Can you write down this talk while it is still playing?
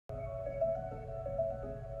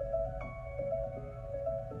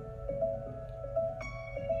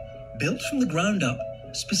Built from the ground up,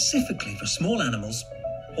 specifically for small animals,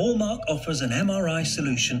 Hallmarq offers an MRI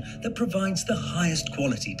solution that provides the highest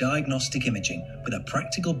quality diagnostic imaging with a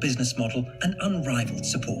practical business model and unrivaled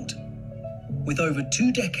support. With over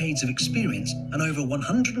 2 decades of experience and over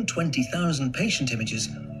 120,000 patient images,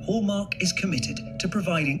 Hallmarq is committed to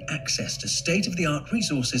providing access to state-of-the-art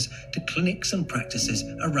resources to clinics and practices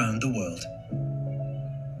around the world.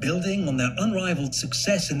 Building on their unrivaled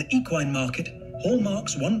success in the equine market,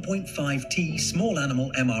 Hallmarq's 1.5T small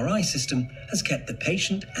animal MRI system has kept the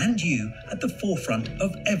patient and you at the forefront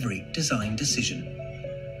of every design decision.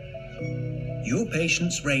 Your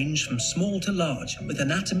patients range from small to large, with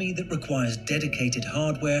anatomy that requires dedicated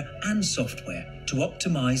hardware and software to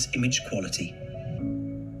optimize image quality.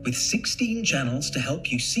 With 16 channels to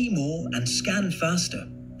help you see more and scan faster,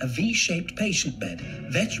 a V-shaped patient bed,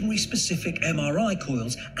 veterinary-specific MRI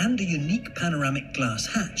coils, and a unique panoramic glass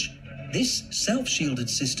hatch, this self-shielded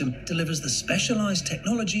system delivers the specialized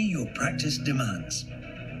technology your practice demands.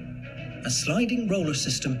 A sliding roller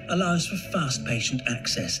system allows for fast patient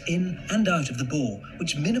access in and out of the bore,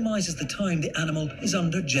 which minimizes the time the animal is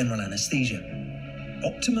under general anesthesia.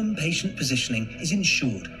 Optimum patient positioning is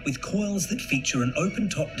ensured with coils that feature an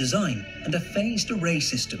open-top design and a phased array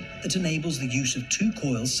system that enables the use of 2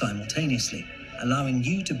 coils simultaneously, allowing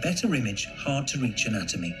you to better image hard-to-reach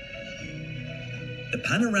anatomy. The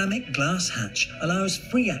panoramic glass hatch allows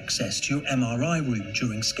free access to your MRI room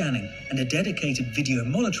during scanning, and a dedicated video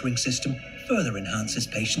monitoring system further enhances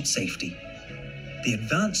patient safety. The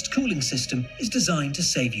advanced cooling system is designed to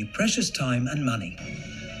save you precious time and money.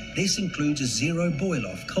 This includes a zero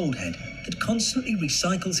boil-off cold head that constantly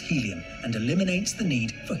recycles helium and eliminates the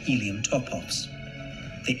need for helium top-offs.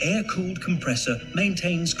 The air-cooled compressor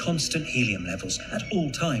maintains constant helium levels at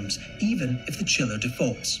all times, even if the chiller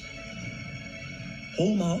defaults.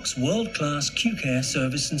 Hallmarq's world-class Q-Care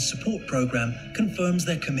service and support program confirms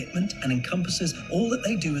their commitment and encompasses all that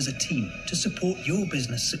they do as a team to support your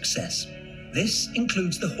business success. This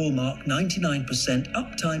includes the Hallmarq 99%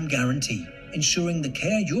 uptime guarantee, ensuring the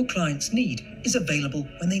care your clients need is available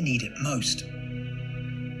when they need it most.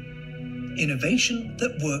 Innovation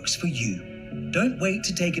that works for you. Don't wait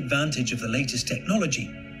to take advantage of the latest technology.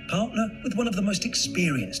 Partner with one of the most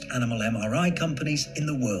experienced animal MRI companies in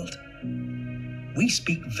the world. We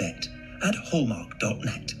speak vet at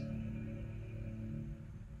hallmarq.net.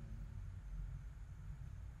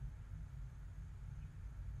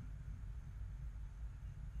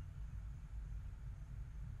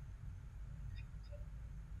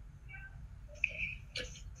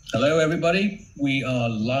 Hello, everybody. We are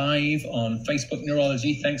live on Facebook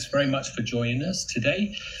Neurology. Thanks very much for joining us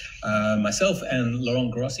today. Myself and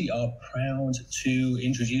Laurent Garosi are proud to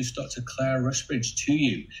introduce Dr. Clare Rusbridge to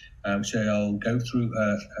you. So I'll go through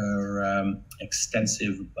her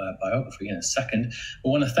extensive biography in a second. I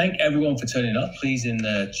want to thank everyone for turning up. Please, in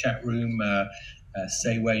the chat room,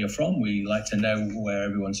 say where you're from. We like to know where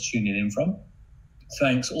everyone's tuning in from.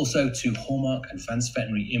 Thanks also to Hallmarq and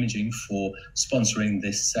Veterinary Imaging for sponsoring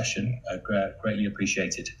this session. Greatly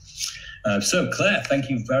appreciated. So Claire, thank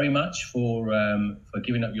you very much for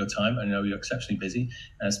giving up your time. I know you're exceptionally busy,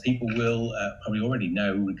 as people will probably already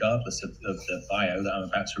know, regardless of the bio that I'm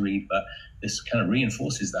about to read, but this kind of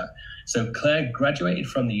reinforces that. So Claire graduated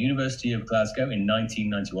from the University of Glasgow in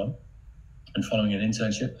 1991, and following an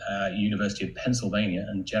internship at University of Pennsylvania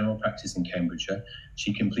and general practice in Cambridgeshire,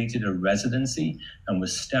 she completed a residency and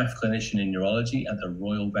was staff clinician in neurology at the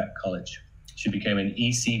Royal Vet College. She became an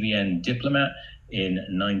ECVN diplomat in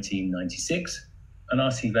 1996, an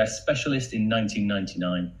RCVS specialist in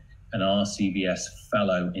 1999, and RCVS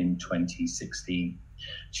fellow in 2016.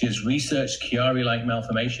 She has researched Chiari-like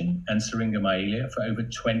malformation and Syringomyelia for over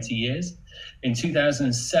 20 years. In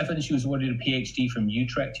 2007, she was awarded a PhD from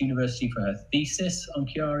Utrecht University for her thesis on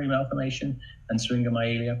Chiari malformation and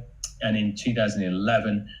Syringomyelia. And in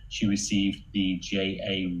 2011, she received the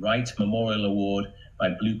J.A. Wright Memorial Award by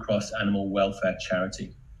Blue Cross Animal Welfare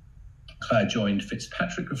Charity. Claire joined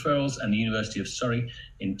Fitzpatrick Referrals and the University of Surrey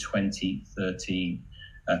in 2013.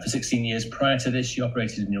 For 16 years prior to this, she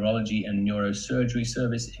operated a neurology and neurosurgery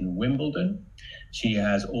service in Wimbledon. She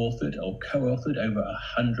has authored or co-authored over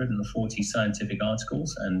 140 scientific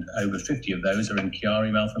articles, and over 50 of those are in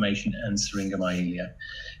Chiari malformation and Syringomyelia,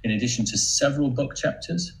 in addition to several book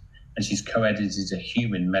chapters, and she's co-edited a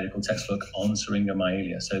human medical textbook on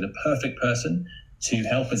Syringomyelia. So the perfect person to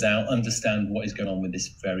help us out understand what is going on with this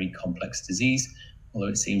very complex disease, although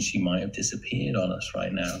it seems she might have disappeared on us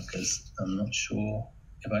right now, because I'm not sure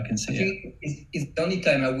if I can see it. It's the only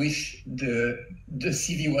time I wish the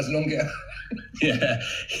CV was longer. Yeah,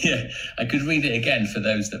 yeah. I could read it again for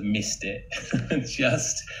those that missed it,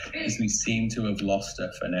 just as we seem to have lost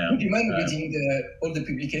her for now. Would you mind reading all the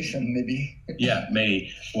publication, maybe? Yeah,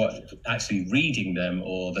 maybe. What, actually reading them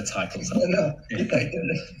or the titles? No, the title.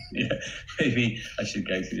 Yeah, maybe I should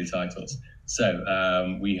go through the titles.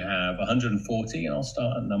 So we have 140, and I'll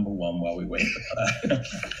start at number 1 while we wait for Claire.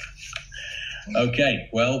 Okay,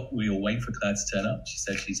 well, we'll wait for Claire to turn up. She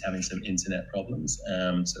said she's having some internet problems,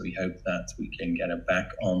 so we hope that we can get her back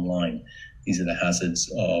online. These are the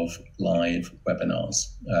hazards of live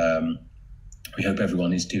webinars. We hope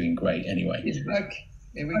everyone is doing great anyway. It's back.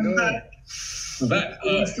 Here we go. Back. We're back.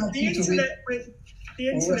 The internet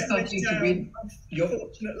went down,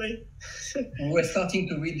 unfortunately. We're starting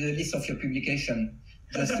to read the list of your publication,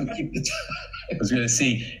 just to keep the time. I was going to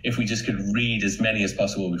see if we just could read as many as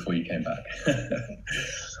possible before you came back.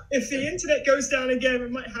 If the internet goes down again, we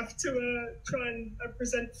might have to try and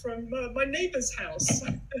present from my neighbour's house.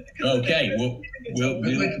 Okay, we'll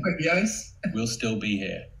still be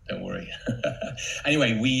here. Don't worry.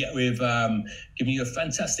 Anyway, we've given you a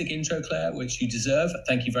fantastic intro, Claire, which you deserve.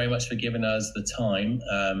 Thank you very much for giving us the time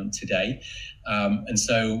today. And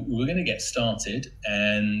so we're going to get started.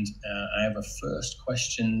 And I have a first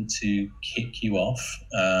question to kick you off.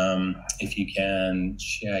 If you can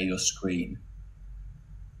share your screen.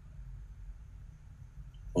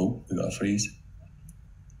 Oh, we got a freeze.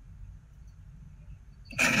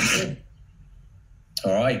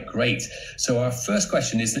 All right, great. So our first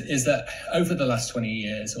question is that over the last 20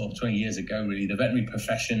 years, or 20 years ago, really, the veterinary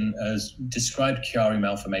profession has described Chiari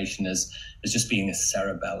malformation as just being a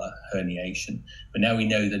cerebellar herniation. But now we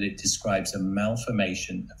know that it describes a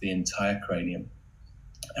malformation of the entire cranium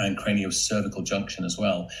and craniocervical junction as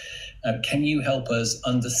well. Can you help us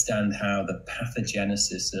understand how the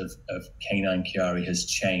pathogenesis of canine Chiari has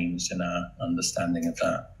changed and our understanding of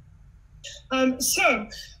that? So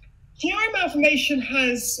Chiari malformation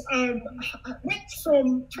has went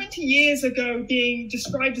from 20 years ago being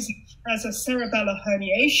described as a cerebellar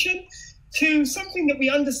herniation to something that we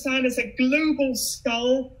understand as a global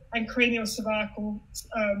skull and craniocervical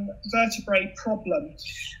vertebrae problem.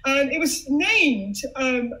 And it was named,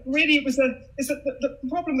 really it was the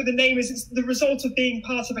problem with the name is it's the result of being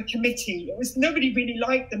part of a committee. Nobody really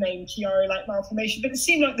liked the name Chiari-like malformation, but it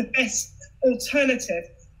seemed like the best alternative,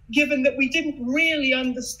 given that we didn't really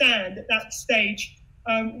understand at that stage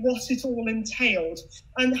what it all entailed.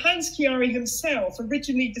 And Hans Chiari himself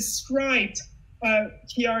originally described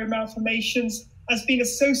Chiari malformations as being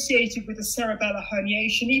associated with a cerebellar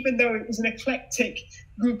herniation, even though it was an eclectic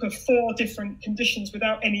group of 4 different conditions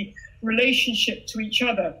without any relationship to each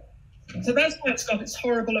other. So that's why it's got its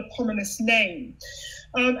horrible eponymous name.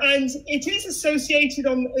 And it is associated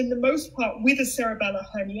in the most part with a cerebellar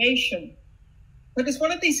herniation. But it's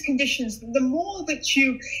one of these conditions, the more that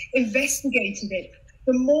you investigated it,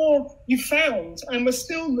 the more you found, and we're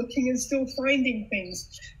still looking and still finding things.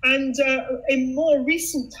 And in more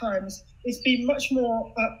recent times, it's been much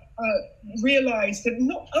more realized that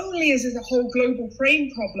not only is it a whole global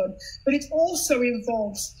brain problem, but it also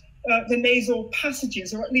involves the nasal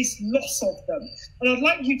passages, or at least loss of them. And I'd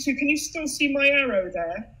like you to, can you still see my arrow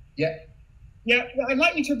there? Yeah. Yeah, I'd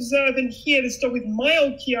like you to observe and hear this dog with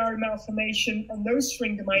mild Chiari malformation and no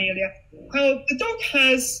Syringomyelia, how the dog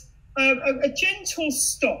has a gentle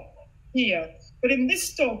stop here. But in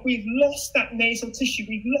this dog, we've lost that nasal tissue.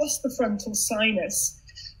 We've lost the frontal sinus.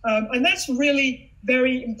 And that's really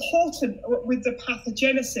very important with the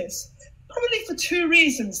pathogenesis, probably for 2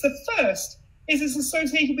 reasons. The first is it's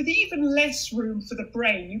associated with even less room for the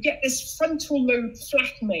brain. You get this frontal lobe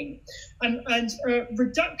flattening and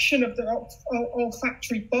reduction of the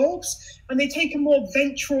olfactory bulbs, and they take a more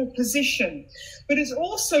ventral position. But it's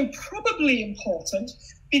also probably important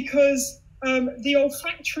because the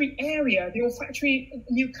olfactory area, the olfactory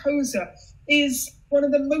mucosa, is one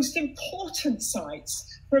of the most important sites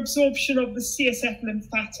for absorption of the CSF the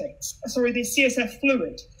CSF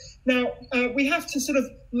fluid. Now, we have to sort of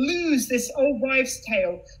lose this old wives'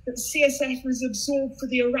 tale that CSF is absorbed for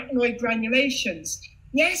the arachnoid granulations.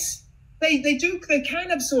 Yes, they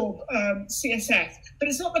can absorb CSF, but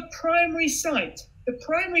it's not the primary site. The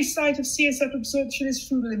primary site of CSF absorption is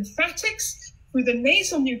through lymphatics, through the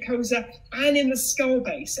nasal mucosa, and in the skull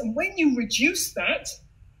base. And when you reduce that,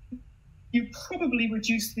 you probably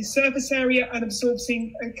reduce the surface area and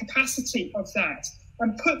absorbing capacity of that,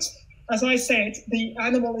 and put, as I said, the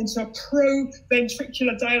animal into a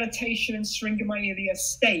pro-ventricular dilatation and Syringomyelia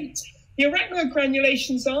state. The arachnoid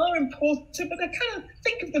granulations are important, but I kind of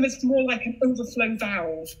think of them as more like an overflow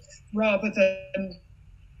valve rather than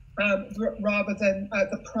rather than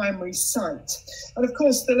the primary site. And of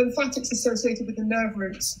course, the lymphatics associated with the nerve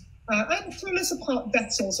roots and to a lesser part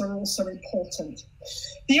vessels are also important.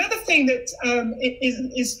 The other thing that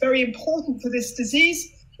is very important for this disease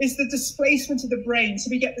is the displacement of the brain. So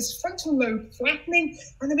we get this frontal lobe flattening,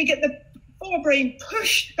 and then we get the forebrain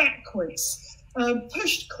pushed backwards,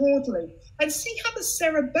 pushed caudally. And see how the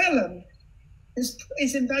cerebellum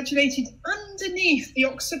is invaginated underneath the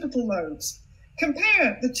occipital lobes.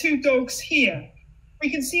 Compare the two dogs here. We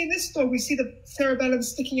can see in this dog, we see the cerebellum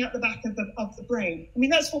sticking out the back of the brain. I mean,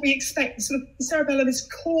 that's what we expect. The cerebellum is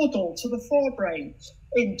caudal to the forebrain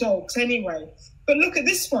in dogs anyway. But look at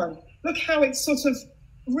this one. Look how it's sort of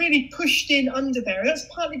really pushed in under there. That's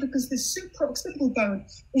partly because the supraoccipital bone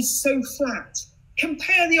is so flat.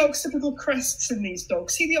 Compare the occipital crests in these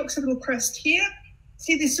dogs. See the occipital crest here?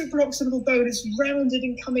 See the supraoccipital bone is rounded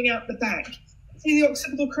and coming out the back. See the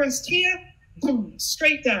occipital crest here? Boom,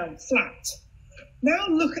 straight down, flat. Now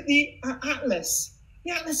look at the atlas.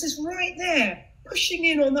 The atlas is right there, pushing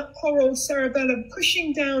in on that poor old cerebellum,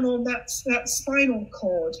 pushing down on that spinal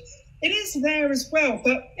cord. It is there as well,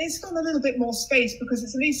 but it's got a little bit more space because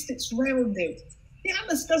at least it's rounded. The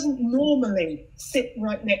atlas doesn't normally sit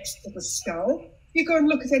right next to the skull. You go and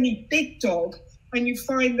look at any big dog and you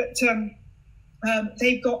find that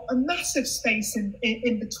they've got a massive space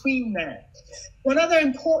in between there. One other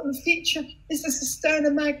important feature is the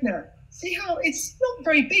cisterna magna. See how it's not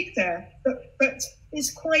very big there, but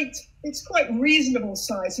it's quite reasonable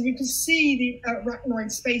size, and you can see the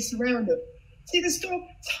arachnoid space around it. See this dog?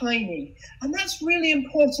 Tiny. And that's really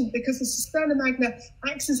important because the cisterna magna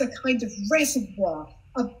acts as a kind of reservoir,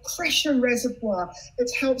 a pressure reservoir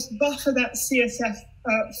that helps buffer that CSF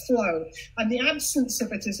flow. And the absence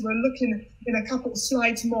of it, as we're looking in a couple of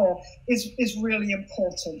slides more, is really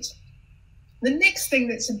important. The next thing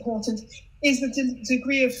that's important is the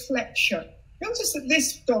degree of flexure. Notice that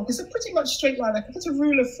this dog is a pretty much straight line. I can put a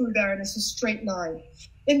ruler through there and it's a straight line.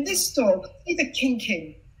 In this dog, either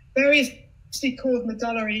kinking, variously called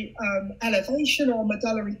medullary elevation or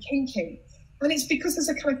medullary kinking. And it's because there's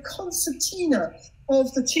a kind of concertina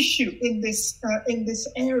of the tissue in this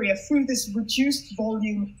area through this reduced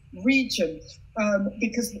volume region,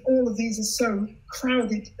 because all of these are so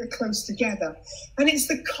crowded close together. And it's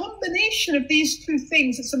the combination of these two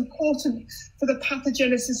things that's important for the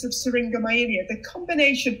pathogenesis of syringomyelia, the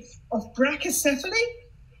combination of brachycephaly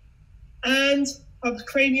and of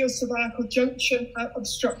craniocervical junction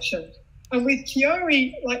obstruction. And with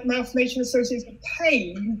Chiari-like malformation associated with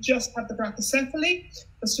pain, you just have the brachycephaly.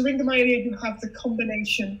 For syringomyelia, you have the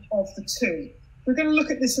combination of the two. We're going to look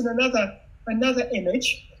at this in another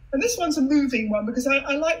image. And this one's a moving one because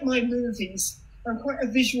I like my movies. I'm quite a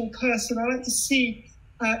visual person. I like to see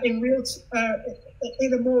in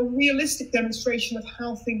a more realistic demonstration of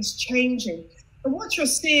how things changing. And what you're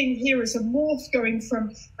seeing here is a morph going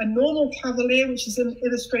from a normal cavalier, which is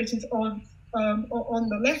illustrated on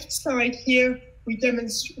the left side here. We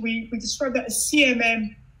describe that as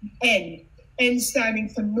CMM-N, N standing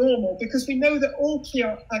for normal, because we know that all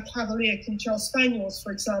cavalier King Charles Spaniels,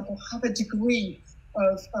 for example, have a degree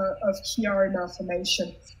of Chiari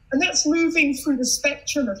malformation. And that's moving through the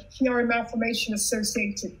spectrum of Chiari malformation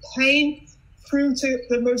associated pain through to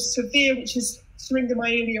the most severe, which is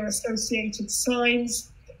syringomyelia associated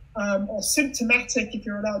signs, or symptomatic, if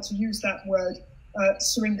you're allowed to use that word,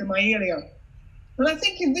 syringomyelia. And I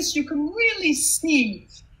think in this you can really see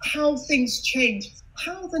how things change,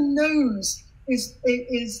 how the nose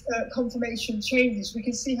is conformation changes. We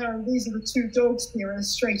can see how these are the two dogs here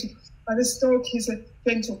illustrated. This dog has a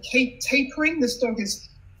dental tapering. This dog is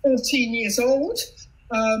 14 years old.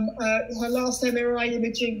 Her last MRI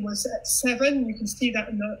imaging was at 7. You can see that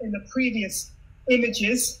in the previous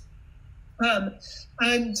images.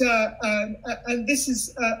 And this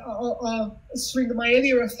is our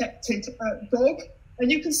syringomyelia affected dog.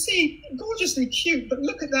 And you can see, gorgeously cute, but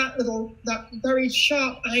look at that very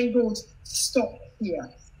sharp angled stop here.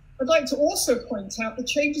 I'd like to also point out the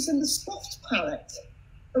changes in the soft palate.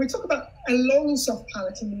 And we talk about a long soft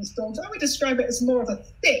palate in these dogs. I would describe it as more of a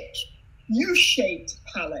thick, U-shaped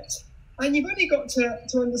palate. And you've only got to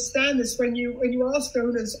understand this when you ask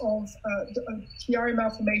owners of Chiari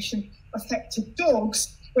malformation affected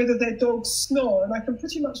dogs whether their dogs snore. And I can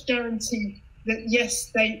pretty much guarantee that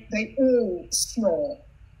yes, they all snore.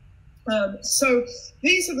 So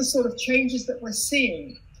these are the sort of changes that we're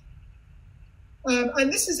seeing. And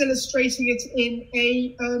this is illustrating it in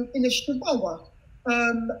a Chihuahua.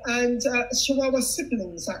 And Chihuahua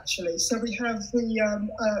siblings, actually. So we have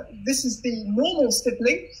this is the normal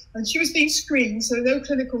sibling, and she was being screened, so no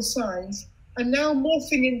clinical signs, and now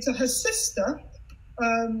morphing into her sister,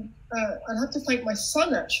 I'd have to thank my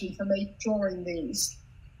son actually for drawing these.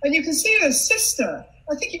 And you can see her sister.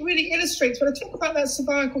 I think it really illustrates, when I talk about that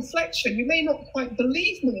cervical flexion, you may not quite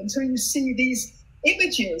believe me until you see these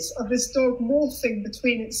images of this dog morphing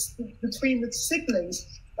between the siblings,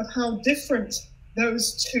 of how different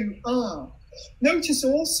those two are. Notice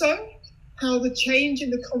also how the change in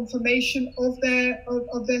the conformation of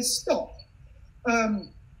their stop.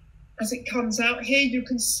 As it comes out here, you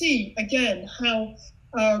can see again how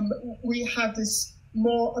we have this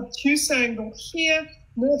more obtuse angle here,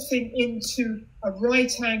 morphing into a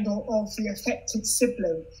right angle of the affected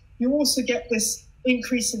sibling. You also get this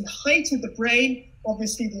increase in height of the brain,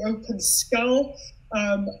 obviously the open skull,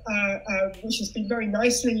 which has been very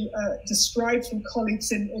nicely described from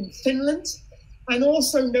colleagues in Finland. And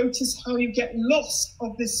also notice how you get loss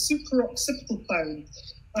of this supraoccipital bone,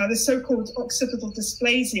 the so-called occipital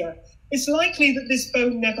dysplasia. It's likely that this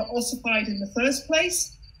bone never ossified in the first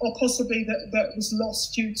place, or possibly that was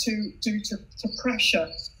lost due to pressure.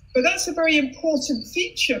 But that's a very important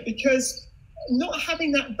feature, because not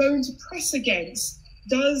having that bone to press against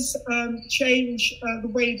does change the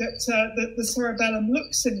way that the cerebellum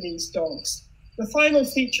looks in these dogs. The final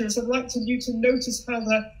feature is I'd like you to notice how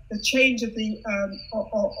the change of the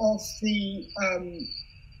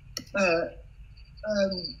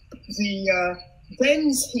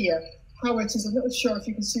dens here, how it is, I'm not sure if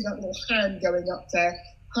you can see that little hand going up there,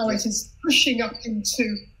 how it is pushing up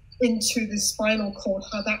into the spinal cord,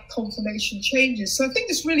 how that conformation changes. So I think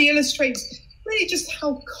this really illustrates really just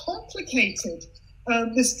how complicated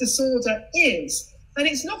this disorder is. And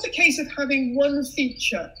it's not a case of having one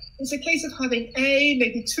feature. It's a case of having A,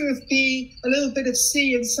 maybe 2 of B, a little bit of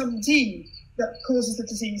C and some D that causes the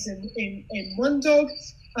disease in one dog.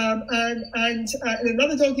 And in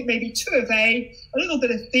another dog, it may be 2 of A, a little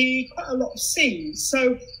bit of B, quite a lot of C.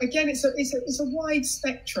 So again, it's a wide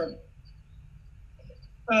spectrum.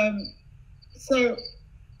 So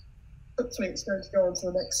hopefully it's going to go on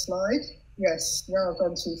to the next slide. Yes, now I've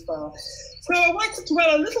gone too far. So I want to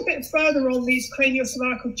dwell a little bit further on these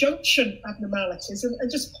craniocervical junction abnormalities and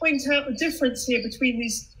just point out the difference here between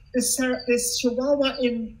this chihuahua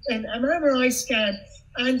in an MRI scan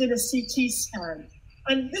and in a CT scan.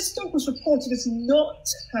 And this dog was reported as not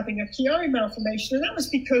having a Chiari malformation, and that was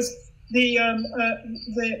because the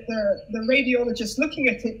radiologist looking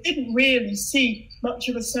at it didn't really see much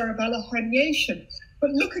of a cerebellar herniation.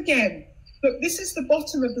 But look again. Look, this is the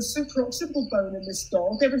bottom of the supraoccipital bone in this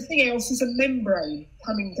dog. Everything else is a membrane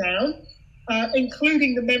coming down,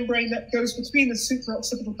 including the membrane that goes between the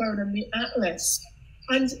supraoccipital bone and the atlas.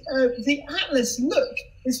 And the atlas,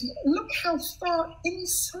 look how far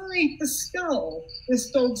inside the skull this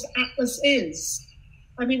dog's atlas is.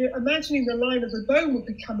 I mean, imagining the line of the bone would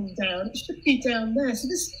be coming down, it should be down there. So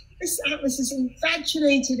this atlas is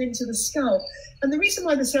invaginated into the skull. And the reason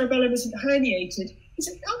why the cerebellum isn't herniated is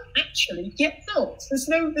it can't actually get out. There's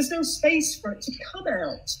no space for it to come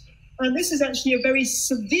out. And this is actually a very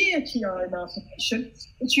severe Chiari malformation,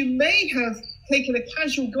 which you may have taken a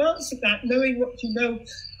casual glance at that, knowing what you know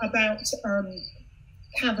about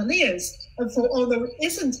Cavaliers, and thought, oh, there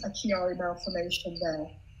isn't a Chiari malformation there.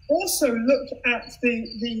 Also look at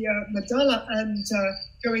the medulla and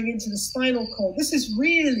going into the spinal cord. This is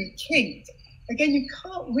really kinked. Again, you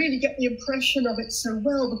can't really get the impression of it so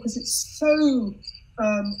well because it's so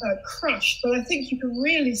crushed, but I think you can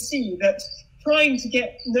really see that trying to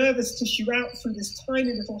get nervous tissue out through this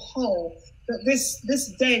tiny little hole, that this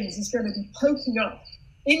dens is going to be poking up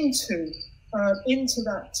into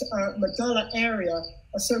that medulla area,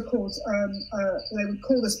 a so-called, they would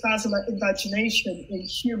call this basilar invagination in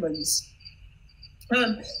humans.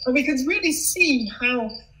 And we can really see how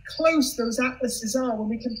close those atlases are when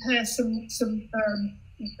we compare some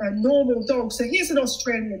normal dogs. So here's an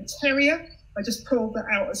Australian Terrier. I just pulled that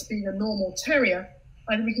out as being a normal terrier.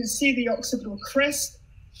 And we can see the occipital crest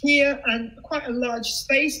here and quite a large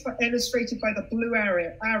space, but illustrated by the blue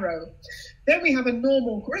arrow. Then we have a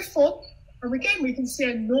normal Griffon. And again, we can see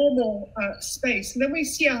a normal space. And then we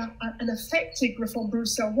see an affected Griffon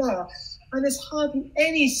bruxellois. And there's hardly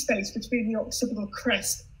any space between the occipital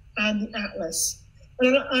crest and the atlas.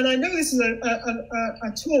 And I know this is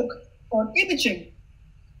a talk on imaging.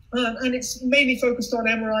 And it's mainly focused on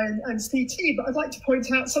MRI and CT, but I'd like to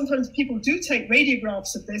point out sometimes people do take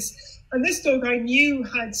radiographs of this. And this dog I knew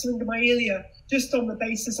had Syringomyelia just on the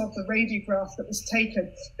basis of the radiograph that was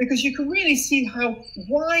taken, because you can really see how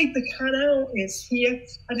wide the canal is here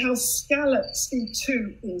and how scalloped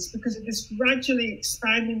C2 is because of this gradually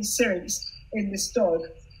expanding syrinx in this dog.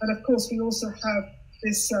 And of course, we also have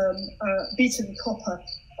this beaten copper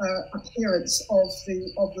appearance of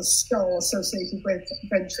the skull associated with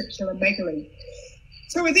ventricular megaly.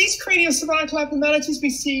 So with these craniocervical abnormalities, we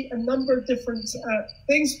see a number of different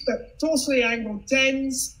things, but dorsally angled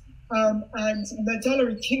dens and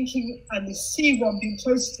medullary kinking, and the C1 being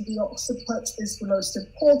closer to the occiput is the most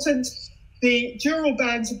important. The dural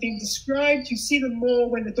bands have been described. You see them more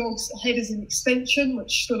when the dog's head is in extension,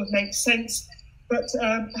 which sort of makes sense, but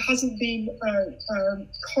hasn't been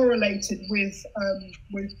correlated with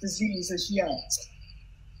disease as yet.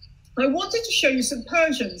 I wanted to show you some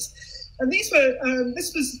Persians. And this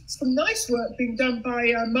was some nice work being done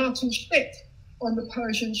by Martin Schmidt on the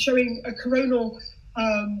Persian, showing a coronal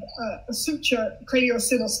suture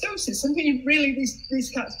craniosynostosis. And really,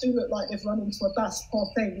 these cats do look like they've run into a bus,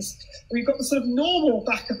 poor things. We've got the sort of normal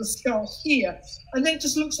back of the skull here, and then it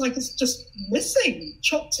just looks like it's just missing,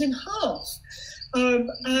 chopped in half.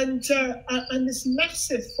 And this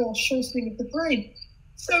massive foreshortening of the brain.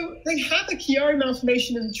 So they have a Chiari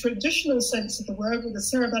malformation in the traditional sense of the word with a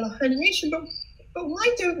cerebellar herniation, but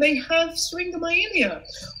why don't they have Syringomyelia?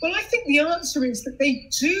 Well, I think the answer is that they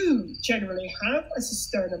do generally have a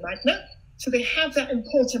cisterna magna, so they have that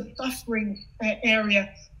important buffering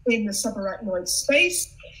area in the subarachnoid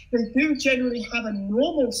space. They do generally have a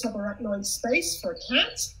normal subarachnoid space for a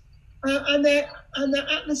cat, and their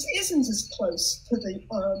atlas isn't as close to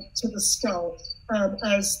the skull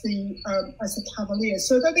as the cavalier.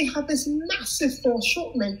 So though they have this massive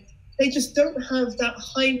foreshortening, they just don't have that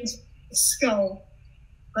hind skull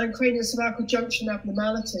and craniocervical junction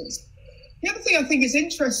abnormalities. The other thing I think is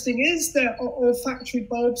interesting is their olfactory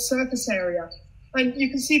bulb surface area. And you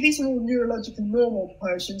can see these are all neurologically normal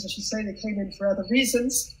Persians. I should say they came in for other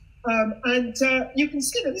reasons. You can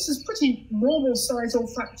see that this is pretty normal size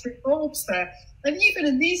olfactory bulbs there. And even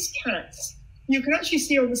in these cats, you can actually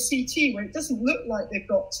see on the CT where it doesn't look like they've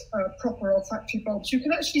got proper olfactory bulbs, you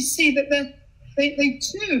can actually see that they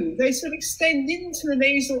sort of extend into the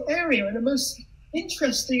nasal area in a most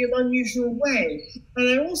interesting and unusual way. And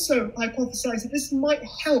I also hypothesize that this might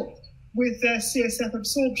help with their CSF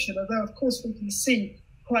absorption, although of course we can see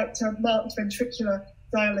quite marked ventricular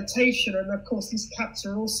dilatation, and of course these cats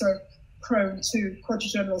are also prone to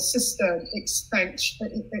quadrigeminal cistern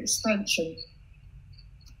expansion.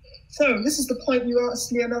 So this is the point you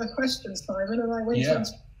asked me another question, Simon, and I went on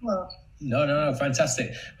to No,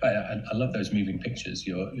 fantastic. I love those moving pictures.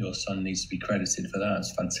 Your son needs to be credited for that.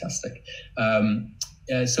 It's fantastic.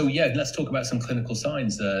 So let's talk about some clinical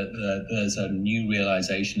signs. There's a new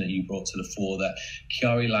realization that you brought to the fore that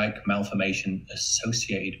Chiari-like malformation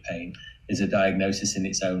associated pain is a diagnosis in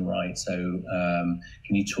its own right. So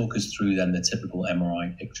can you talk us through then the typical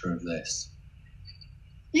MRI picture of this?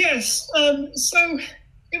 Yes. So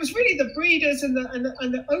it was really the breeders and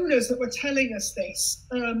the owners that were telling us this.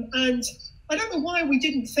 And I don't know why we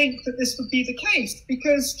didn't think that this would be the case,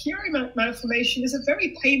 because Chiari malformation is a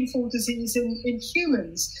very painful disease in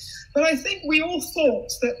humans. But I think we all thought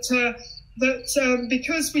that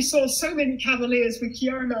because we saw so many cavaliers with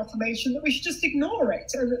Chiari malformation, that we should just ignore it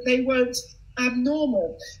and that they weren't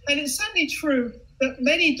abnormal. And it's certainly true that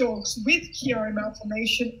many dogs with Chiari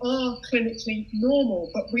malformation are clinically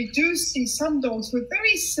normal, but we do see some dogs with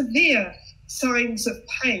very severe signs of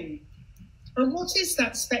pain. And what is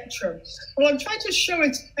that spectrum? Well, I'm trying to show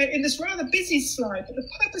it in this rather busy slide, but the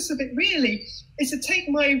purpose of it really is to take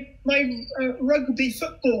my rugby,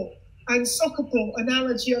 football and soccer ball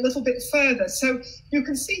analogy a little bit further. So you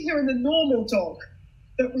can see here in the normal dog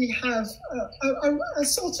that we have a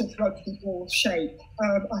sort of rugby ball shape.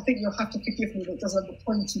 I think you'll have to forgive me that it does have the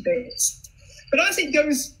pointy bits. But as it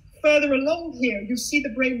goes further along here, you see the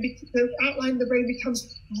outline of the brain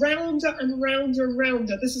becomes rounder and rounder and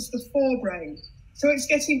rounder. This is the forebrain. So it's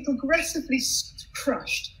getting progressively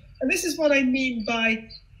crushed. And this is what I mean by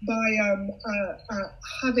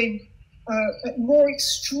having a more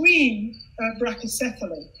extreme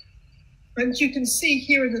brachycephaly. And you can see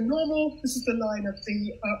here in the normal, this is the line of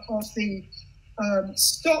the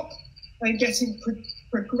stop, and getting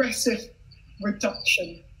progressive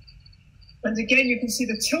reduction. And again, you can see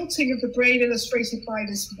the tilting of the brain illustrated by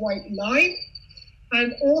this white line.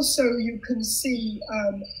 And also you can see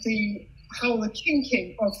how the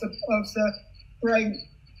kinking of the brain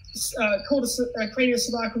called a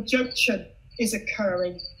craniocervical junction is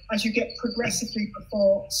occurring as you get progressively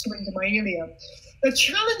before Syringomyelia. The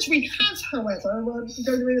challenge we have, however, and I'm going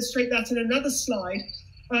to illustrate that in another slide,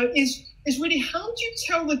 is really how do you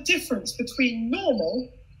tell the difference between normal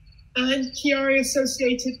and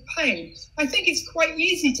Chiari-associated pain? I think it's quite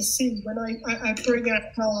easy to see when I bring out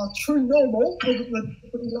our true normal, or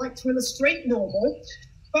we like to illustrate normal.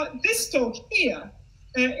 But this dog here,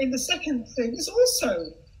 in the second thing, is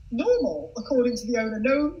also normal, according to the owner,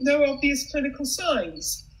 no obvious clinical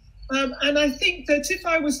signs. And I think that if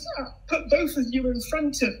I was to put both of you in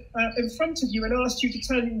front of you and asked you to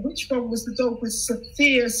tell me which one was the dog with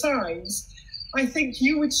severe signs, I think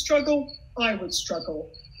you would struggle, I would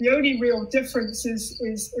struggle. The only real difference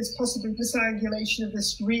is possibly this angulation of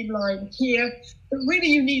this green line here. But really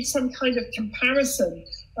you need some kind of comparison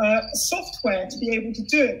software to be able to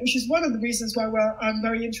do it, which is one of the reasons why I'm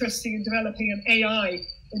very interested in developing an AI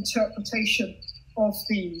interpretation of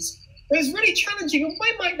these. But it's really challenging. And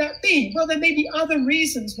why might that be? Well, there may be other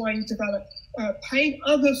reasons why you develop pain,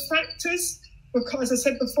 other factors. Because, as I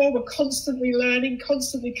said before, we're constantly learning,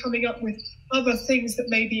 constantly coming up with other things that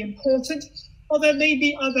may be important. Or there may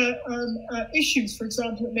be other issues. For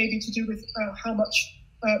example, it may be to do with how much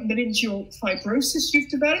meningeal fibrosis you've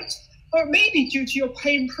developed. Or it may be due to your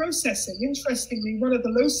pain processing. Interestingly, one of the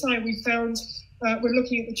loci we found when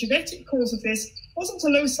looking at the genetic cause of this wasn't a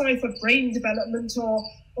loci for brain development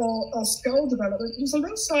or skull development. It was a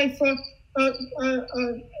loci for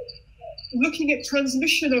looking at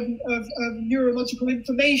transmission of neurological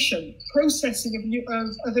information, processing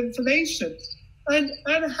of information, and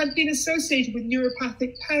had been associated with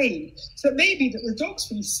neuropathic pain. So it may be that the dogs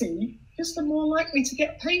we see just are more likely to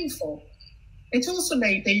get painful. It also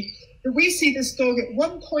may be that we see this dog at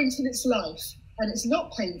one point in its life and it's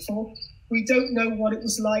not painful. We don't know what it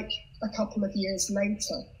was like a couple of years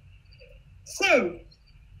later. So,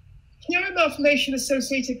 Chiari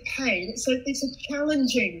malformation-associated pain, it's a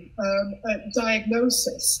challenging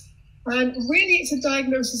diagnosis. And really, it's a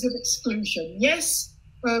diagnosis of exclusion. Yes,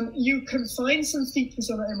 you can find some features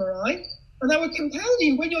on an MRI. And I would compel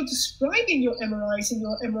you, when you're describing your MRIs in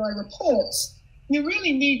your MRI reports, you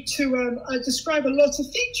really need to describe a lot of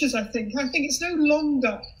features, I think. I think it's no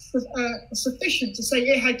longer sufficient to say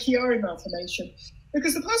it had Chiari malformation,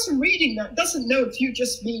 because the person reading that doesn't know if you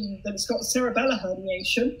just mean that it's got cerebellar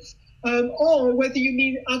herniation, or whether you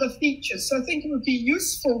mean other features. So I think it would be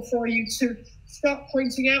useful for you to start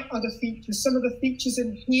pointing out other features. Some of the features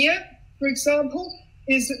in here, for example,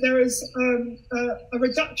 is that there is a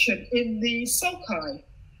reduction in the sulci.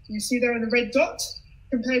 You see there in the red dot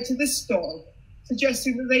compared to this dog,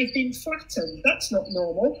 suggesting that they've been flattened. That's not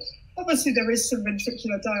normal. Obviously, there is some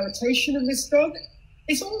ventricular dilatation in this dog.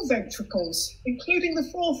 It's all ventricles, including the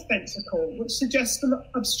fourth ventricle, which suggests an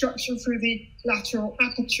obstruction through the lateral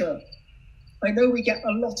aperture. I know we get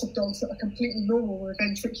a lot of dogs that are completely normal with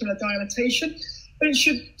ventricular dilatation, but it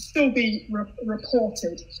should still be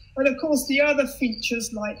reported. And of course, the other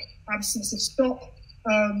features like absence of stop,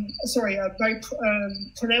 a very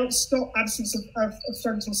pronounced stop, absence of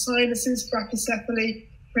frontal sinuses, brachycephaly,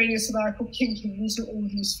 craniocervical kinking, these are all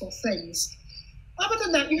useful things. Other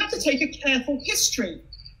than that, you have to take a careful history.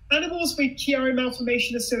 Animals with Chiari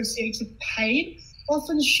malformation-associated pain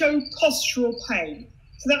often show postural pain.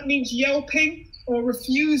 So that means yelping or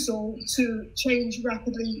refusal to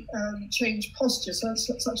rapidly change posture,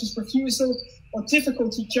 such as refusal or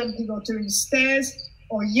difficulty jumping or doing stairs,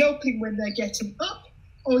 or yelping when they're getting up,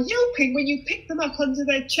 or yelping when you pick them up under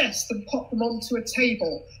their chest and pop them onto a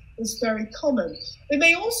table is very common. They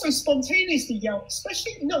may also spontaneously yelp,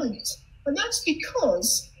 especially at night. And that's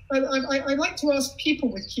because, and I like to ask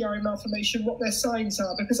people with Chiari malformation what their signs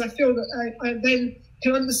are, because I feel that I then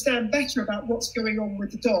can understand better about what's going on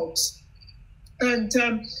with the dogs. And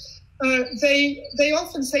they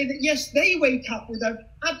often say that, yes, they wake up with an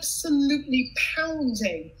absolutely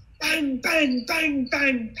pounding, bang, bang, bang,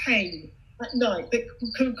 bang pain at night that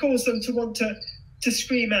can cause them to want to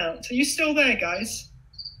scream out. Are you still there, guys?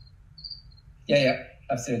 Yeah,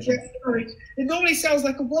 absolutely. Yeah, sorry. It normally sounds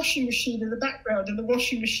like a washing machine in the background, and the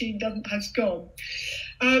washing machine has gone.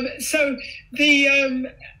 So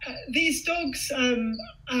these dogs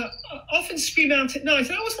often scream out at night.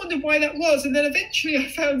 And I always wondered why that was. And then eventually I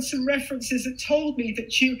found some references that told me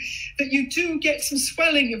that you do get some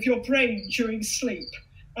swelling of your brain during sleep.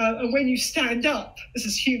 And when you stand up, this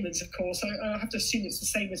is humans, of course, I have to assume it's the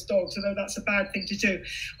same as dogs, although that's a bad thing to do.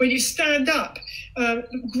 When you stand up,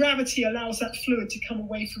 gravity allows that fluid to come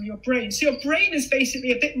away from your brain. So your brain is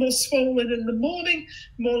basically a bit more swollen in the morning,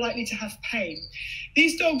 more likely to have pain.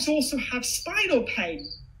 These dogs also have spinal pain,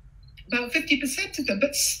 about 50% of them.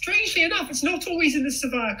 But strangely enough, it's not always in the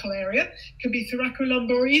cervical area. It can be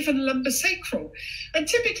thoracolumbar or even lumbosacral. And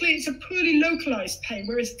typically it's a poorly localized pain,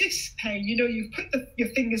 whereas this pain, you put your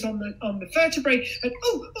fingers on the vertebrae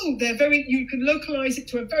and you can localize it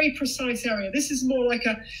to a very precise area. This is more like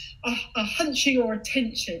a hunching or a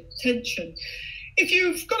tension. If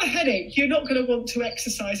you've got a headache, you're not going to want to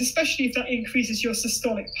exercise, especially if that increases your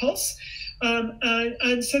systolic pulse.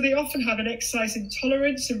 And so they often have an exercise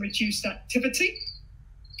intolerance and reduced activity.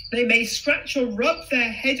 They may scratch or rub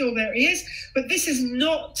their head or their ears, but this is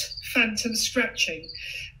not phantom scratching.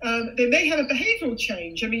 They may have a behavioral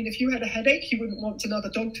change. I mean, if you had a headache, you wouldn't want another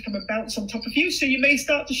dog to come and bounce on top of you, so you may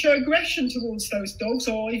start to show aggression towards those dogs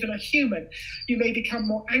or even a human. You may become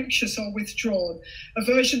more anxious or withdrawn.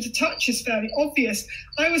 Aversion to touch is fairly obvious.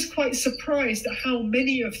 I was quite surprised at how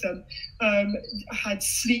many of them had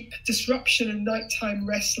sleep disruption and nighttime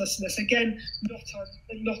restlessness. Again,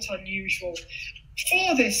 not unusual.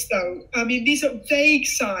 For this, though, I mean, these are vague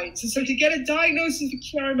signs. And so to get a diagnosis of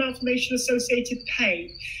Chiari malformation-associated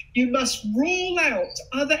pain, you must rule out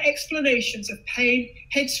other explanations of pain,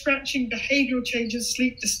 head scratching, behavioral changes,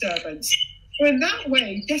 sleep disturbance. So in that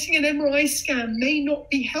way, getting an MRI scan may not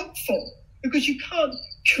be helpful because you can't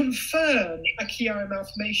confirm a Chiari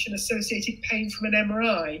malformation-associated pain from an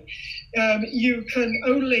MRI. You can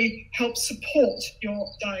only help support your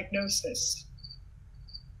diagnosis.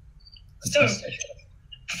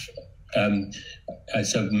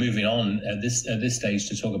 So moving on at this stage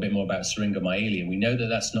to talk a bit more about syringomyelia, we know that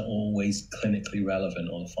that's not always clinically relevant,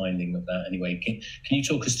 or the finding of that anyway. Can you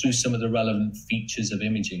talk us through some of the relevant features of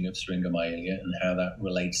imaging of syringomyelia and how that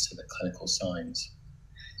relates to the clinical signs?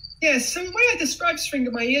 Yes, so the way I describe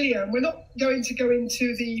syringomyelia, and we're not going to go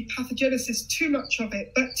into the pathogenesis too much of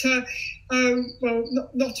it, but well,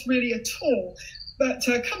 not really at all. But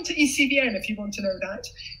come to ECVN if you want to know that,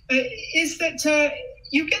 is that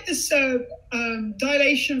you get this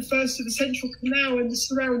dilation first of the central canal and the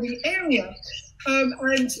surrounding area,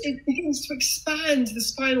 and it begins to expand the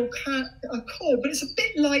spinal cord, but it's a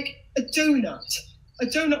bit like a donut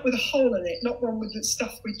with a hole in it, not one with the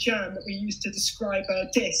stuff with jam that we use to describe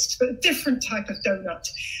discs, but a different type of donut.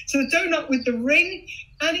 So the donut with the ring,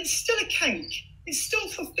 and it's still a cake. It still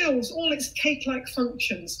fulfills all its cake-like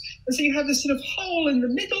functions. And so you have this sort of hole in the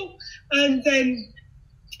middle, and then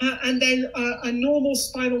a normal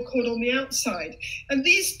spinal cord on the outside. And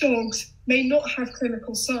these dogs may not have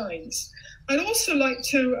clinical signs. I'd also like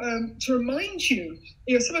to remind you,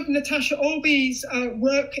 some of Natasha Olby's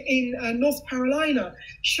work in North Carolina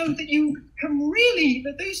showed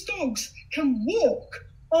that those dogs can walk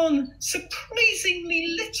on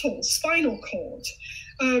surprisingly little spinal cord.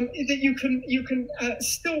 That you can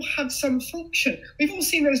still have some function. We've all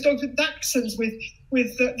seen those dogs with dachshunds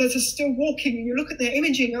that are still walking, and you look at their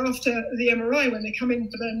imaging after the MRI when they come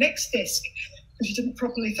in for their next disc, because you didn't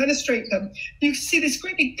properly fenestrate them. You see this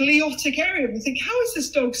great big gliotic area, and you think, how is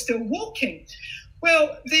this dog still walking?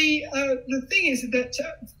 Well, the thing is that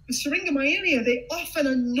syringomyelia, they often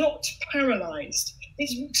are not paralyzed.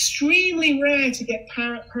 It's extremely rare to get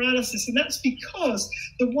paralysis, and that's because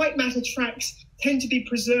the white matter tracts tend to be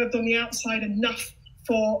preserved on the outside enough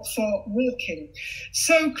for walking.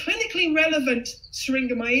 So clinically relevant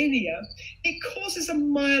syringomyelia, it causes a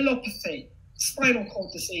myelopathy, spinal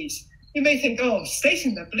cord disease. You may think, oh,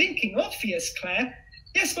 stating the blinking obvious, Claire.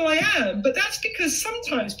 Yes, well, I am, but that's because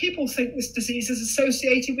sometimes people think this disease is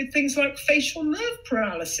associated with things like facial nerve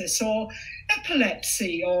paralysis or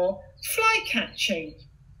epilepsy or fly catching.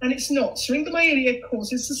 And it's not. Syringomyelia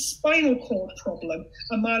causes a spinal cord problem,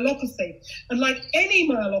 a myelopathy. And like any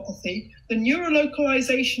myelopathy, the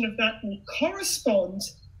neurolocalization of that will correspond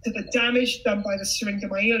to the damage done by the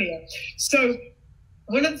syringomyelia. So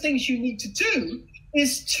one of the things you need to do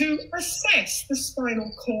is to assess the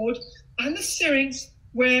spinal cord and the syrinx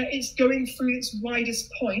where it's going through its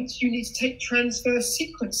widest point. You need to take transverse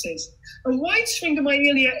sequences. A wide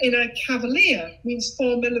syringomyelia in a cavalier means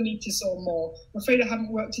 4 millimeters or more. I'm afraid I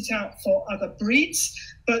haven't worked it out for other breeds,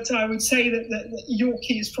 but I would say that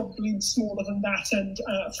Yorkie is probably smaller than that, and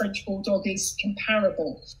French Bulldog is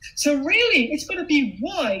comparable. So really, it's got to be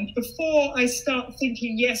wide before I start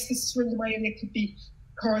thinking, yes, this syringomyelia could be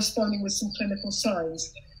corresponding with some clinical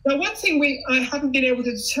signs. Now, one thing I haven't been able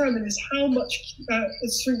to determine is how much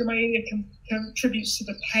syringomyelia contributes to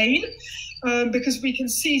the pain, because we can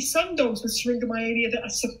see some dogs with syringomyelia that are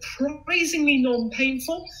surprisingly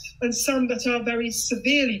non-painful and some that are very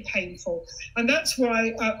severely painful. And that's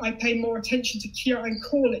why I pay more attention to Chiari and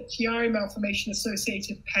call it Chiari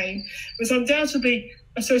malformation-associated pain. It's undoubtedly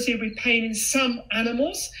associated with pain in some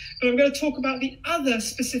animals, but I'm going to talk about the other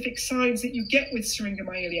specific signs that you get with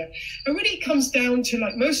syringomyelia. And really it comes down to,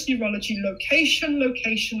 like most neurology, location,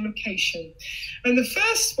 location, location. And the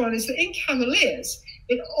first one is that in cavaliers,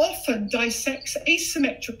 it often dissects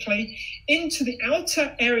asymmetrically into the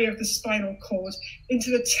outer area of the spinal cord,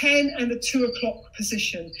 into the 10 and the 2 o'clock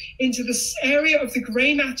position, into the area of the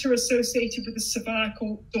grey matter associated with the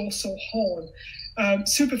cervical dorsal horn.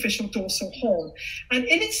 Superficial dorsal horn. And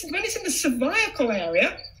when it's in the cervical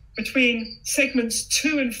area, between segments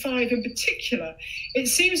 2 and 5 in particular, it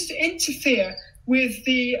seems to interfere with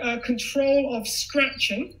the control of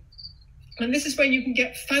scratching. And this is when you can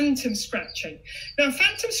get phantom scratching. Now,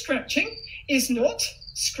 phantom scratching is not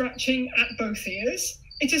scratching at both ears.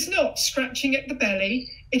 It is not scratching at the belly.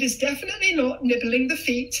 It is definitely not nibbling the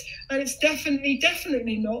feet. And it's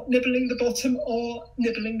definitely not nibbling the bottom or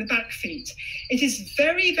nibbling the back feet. It is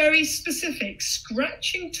very, very specific,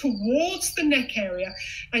 scratching towards the neck area.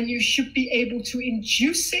 And you should be able to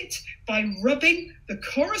induce it by rubbing the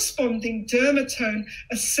corresponding dermatome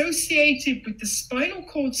associated with the spinal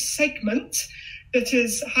cord segment that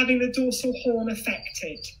is having the dorsal horn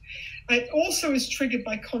affected. It also is triggered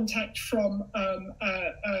by contact from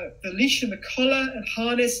the leash and the collar and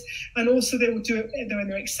harness, and also they will do it when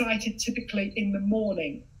they're excited, typically in the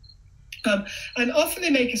morning. And often they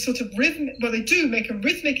make a sort of rhythmic, well, they do make a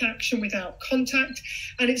rhythmic action without contact,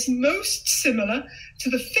 and it's most similar to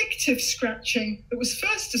the fictive scratching that was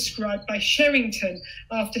first described by Sherrington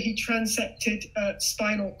after he transected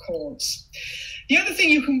spinal cords. The other thing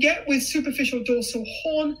you can get with superficial dorsal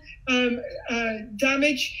horn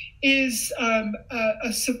damage is a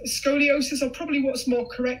scoliosis, or probably what's more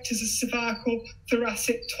correct is a cervical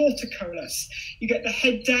thoracic torticollis. You get the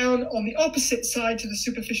head down on the opposite side to the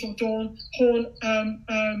superficial horn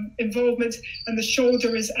involvement, and the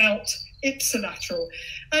shoulder is out ipsilateral.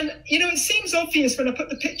 And, you know, it seems obvious when I put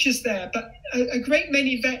the pictures there, but a great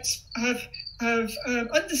many vets have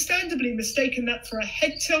understandably mistaken that for a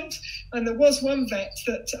head tilt, and there was one vet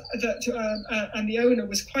and the owner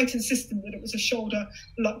was quite insistent that it was a shoulder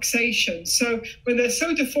luxation. So when they're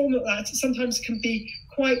so deformed like that, it sometimes can be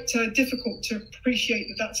quite difficult to appreciate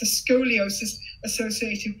that that's a scoliosis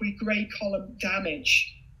associated with grey column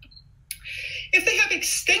damage. If they have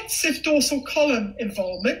extensive dorsal column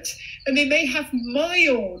involvement, and they may have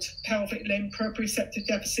mild pelvic limb proprioceptive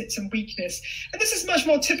deficits and weakness. And this is much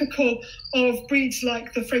more typical of breeds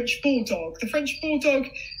like the French Bulldog. The French Bulldog,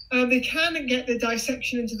 they can get the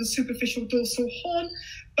dissection into the superficial dorsal horn,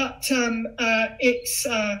 but it's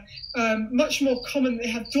much more common they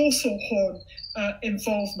have dorsal horn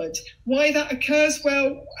involvement. Why that occurs?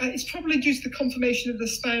 Well, it's probably due to the conformation of the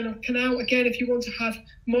spinal canal. Again, if you want to have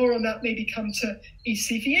more on that, maybe come to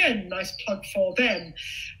ECVN. Nice plug for them.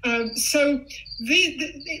 So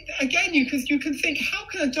again, you can think, how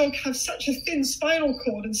can a dog have such a thin spinal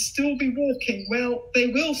cord and still be walking? Well, they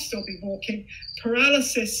will still be walking.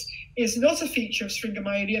 Paralysis is not a feature of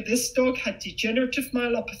Syringomyelia. This dog had degenerative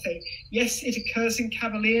myelopathy. Yes, it occurs in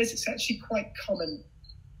Cavaliers. It's actually quite common.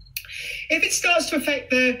 If it starts to affect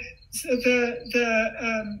the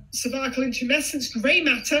cervical intumescence, grey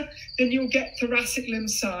matter, then you'll get thoracic limb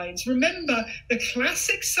signs. Remember, the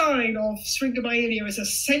classic sign of Syringomyelia is a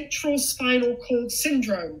central spinal cord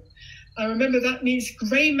syndrome. Remember, that means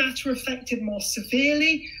grey matter affected more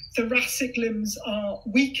severely, thoracic limbs are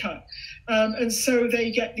weaker. And so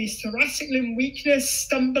they get these thoracic limb weakness,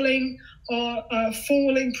 stumbling, or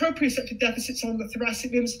falling, proprioceptive deficits on the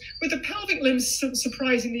thoracic limbs, with the pelvic limbs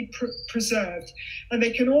surprisingly preserved. And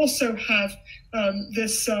they can also have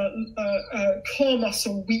this core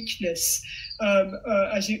muscle weakness,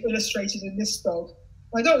 as you illustrated in this dog.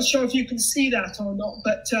 I'm not sure if you can see that or not,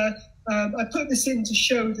 but I put this in to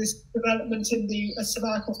show this development in the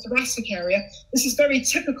cervical thoracic area. This is very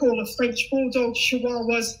typical of French Bulldogs,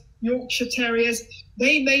 Chihuahuas, Yorkshire Terriers.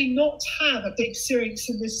 They may not have a big syrinx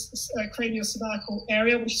in this craniocervical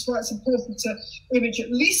area, which is why it's important to image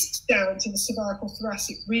at least down to the cervical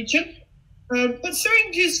thoracic region. But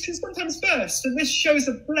syringes can sometimes burst, and this shows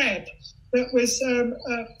a bleb that was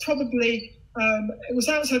probably, it was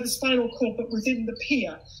outside the spinal cord, but within the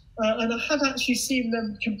pia. And I have actually seen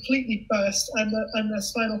them completely burst and the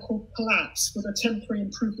spinal cord collapse with a temporary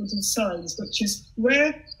improvement in signs, which is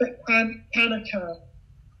rare but can occur.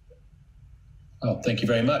 Oh, thank you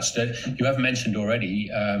very much. You have mentioned already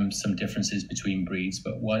some differences between breeds,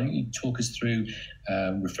 but why don't you talk us through,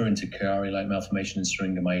 referring to Chiari-like malformation and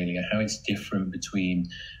Syringomyelia, how it's different between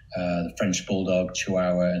the French Bulldog,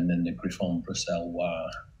 Chihuahua, and then the Griffon Bruxellois?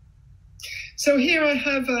 So here I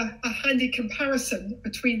have a handy comparison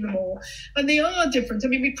between them all, and they are different. I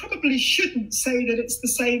mean, we probably shouldn't say that it's the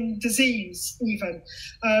same disease even.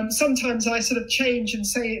 Sometimes I sort of change and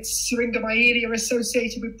say it's Syringomyelia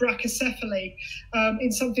associated with brachycephaly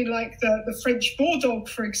in something like the French Bulldog,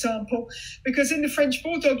 for example, because in the French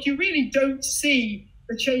Bulldog, you really don't see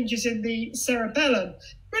the changes in the cerebellum.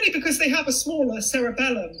 Really, because they have a smaller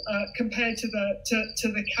cerebellum compared to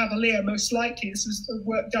the Cavalier, most likely. This was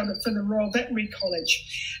work done from the Royal Veterinary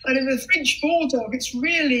College. And in the French Bulldog, it's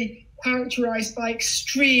really characterized by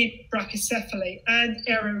extreme brachycephaly and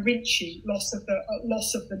Erinchi, loss of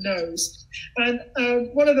the nose. And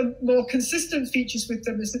one of the more consistent features with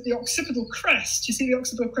them is that the occipital crest, you see the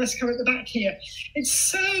occipital crest coming at the back here, it's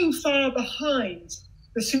so far behind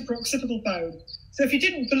the supraoccipital bone. So if you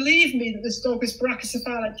didn't believe me that this dog is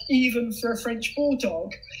brachycephalic even for a French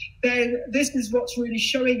bulldog, then this is what's really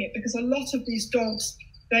showing it, because a lot of these dogs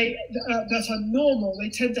that are normal, they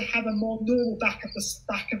tend to have a more normal back of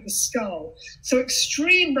the skull. So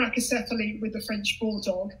extreme brachycephaly with the French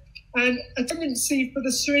bulldog, and a tendency for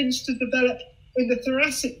the syringe to develop in the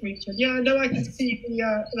thoracic region. Yeah, I know I can see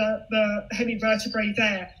the hemivertebrae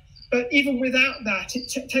there, but even without that,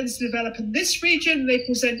 it tends to develop in this region. They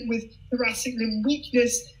present with thoracic limb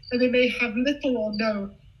weakness, and they may have little or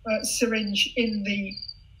no syringe in the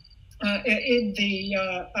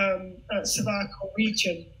cervical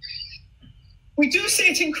region. We do see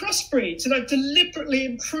it in crossbreeds, and I've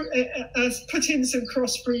deliberately put in some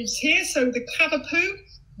crossbreeds here. So the Cavapoo,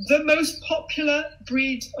 the most popular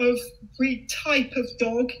breed type of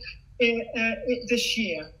dog this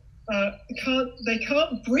year. They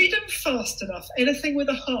can't breed them fast enough. Anything with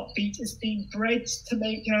a heartbeat is being bred to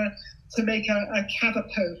make a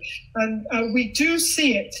Cavapoo, and we do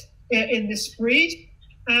see it in this breed.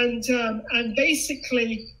 And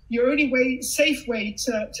basically, your only safe way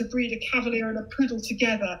to breed a Cavalier and a Poodle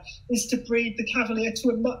together is to breed the Cavalier to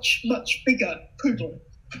a much bigger Poodle,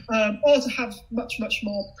 or to have much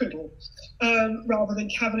more Poodle rather than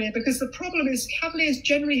Cavalier, because the problem is Cavaliers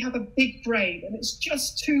generally have a big brain, and it's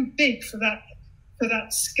just too big for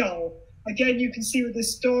that skull. Again, you can see with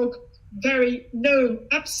this dog,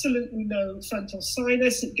 absolutely no frontal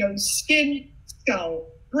sinus. It goes skin, skull,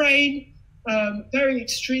 brain. Very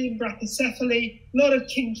extreme brachycephaly, a lot of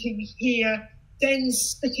kinking here, dens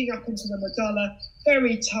sticking up into the medulla,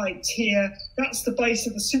 very tight here. That's the base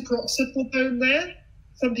of the supraoccipital bone there.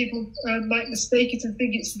 Some people might mistake it and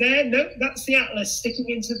think it's there. No, that's the atlas sticking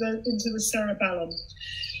into the cerebellum.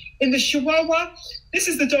 In the Chihuahua, this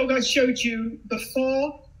is the dog I showed you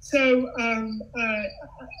before. So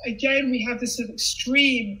again, we have this sort of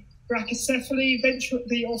extreme brachycephaly.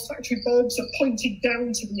 The olfactory bulbs are pointing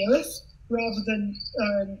down to the earth, rather than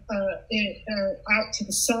out to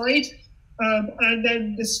the side. And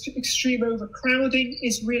then this extreme overcrowding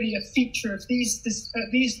is really a feature of these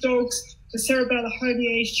dogs. The cerebellar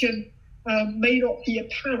herniation may not be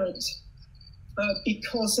apparent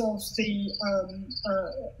because of the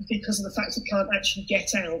fact it can't actually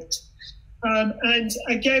get out. And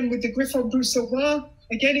again, with the Griffon Bruxellois,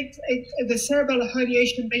 again, the cerebellar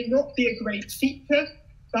herniation may not be a great feature,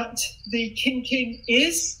 but the kinking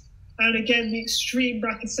is. And again, the extreme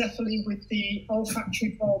brachycephaly with the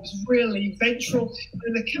olfactory bulbs really ventral,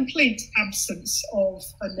 and the complete absence of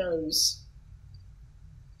a nose.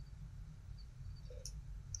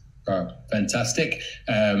 Fantastic.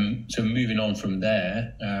 So moving on from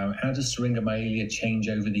there, how does Syringomyelia change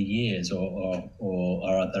over the years, or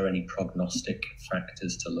are there any prognostic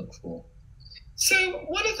factors to look for? So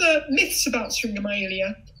one of the myths about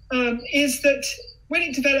Syringomyelia is that when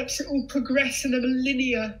it develops, it will progress in a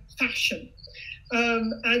linear fashion.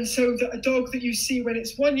 And so that a dog that you see when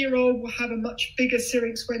it's 1 year old will have a much bigger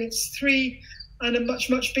syrinx when it's 3, and a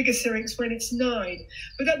much bigger syrinx when it's 9.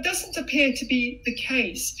 But that doesn't appear to be the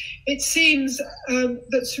case. It seems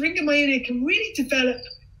that Syringomyelia can really develop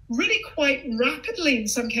really quite rapidly in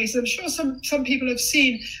some cases. I'm sure some people have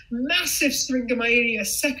seen massive Syringomyelia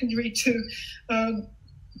secondary to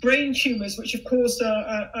brain tumors, which have caused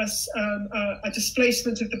a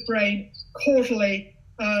displacement of the brain caudally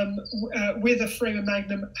with a foramen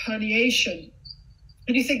magnum herniation.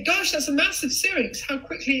 And you think, gosh, that's a massive syrinx, how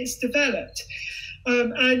quickly it's developed. We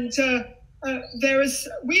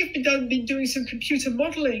have been doing some computer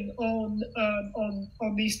modeling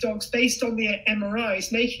on these dogs based on the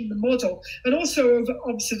MRIs, making the model, and also over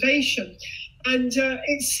observation. And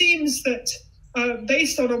it seems that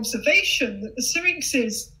based on observation, that the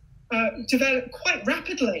syrinxes develop quite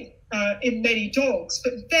rapidly in many dogs,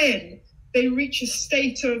 but then they reach a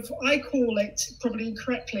state of, I call it, probably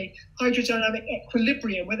incorrectly, hydrodynamic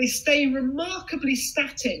equilibrium, where they stay remarkably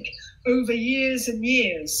static over years and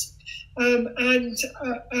years.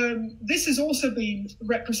 This has also been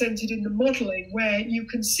represented in the modeling, where you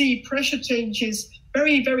can see pressure changes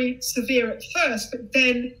very, very severe at first, but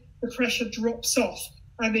then the pressure drops off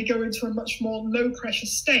and they go into a much more low pressure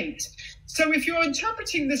state. So if you're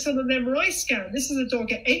interpreting this on an MRI scan, this is a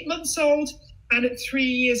dog at 8 months old and at 3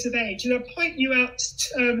 years of age. And I'll point you out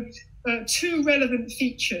two relevant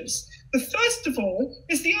features. The first of all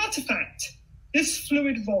is the artifact, this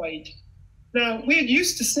fluid void. Now, we're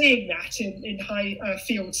used to seeing that in high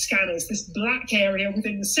field scanners, this black area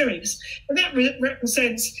within the syrinx, and that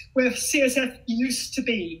represents where CSF used to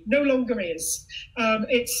be, no longer is.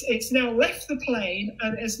 It's now left the plane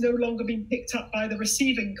and has no longer been picked up by the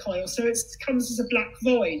receiving coil, so it comes as a black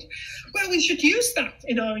void. Well, we should use that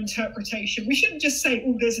in our interpretation. We shouldn't just say,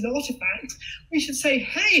 oh, there's an artifact. We should say,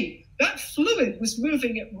 hey, that fluid was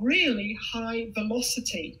moving at really high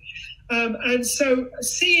velocity. And so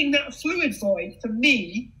seeing that fluid void, for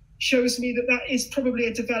me, shows me that that is probably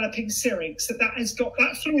a developing syrinx,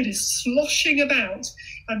 that fluid is sloshing about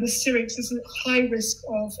and the syrinx is at high risk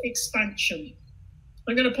of expansion.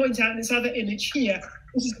 I'm going to point out in this other image here,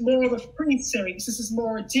 this is more of a pre-syrinx, this is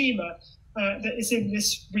more edema that is in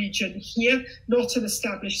this region here, not an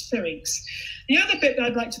established syrinx. The other bit that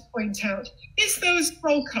I'd like to point out is those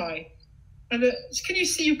sulci. And can you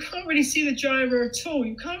see, you can't really see the gyra at all.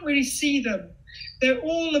 You can't really see them. They're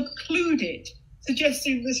all occluded,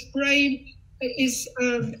 suggesting this brain is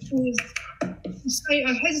I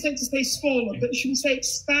hesitate to say swollen, but should we say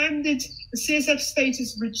expanded? The CSF state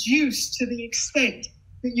is reduced to the extent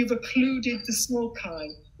that you've occluded the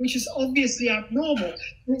sulci, which is obviously abnormal.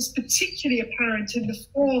 And it's particularly apparent in the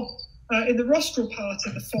rostral part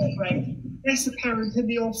of the forebrain, less apparent in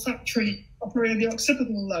the olfactory or in the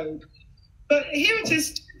occipital lobe. But here it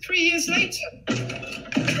is 3 years later.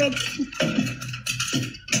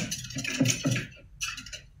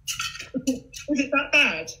 Is it that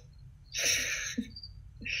bad?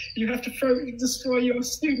 You have to destroy your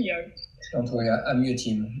studio. Don't worry, I'm your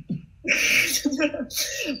team.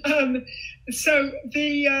 So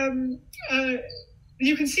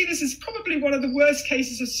you can see this is probably one of the worst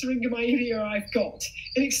cases of syringomyelia I've got.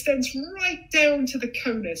 It extends right down to the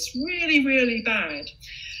conus, really, really bad.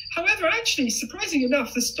 However, actually, surprisingly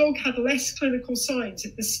enough, this dog had less clinical signs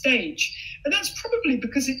at this stage. And that's probably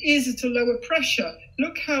because it is at a lower pressure.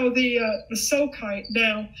 Look how the sulci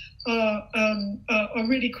now are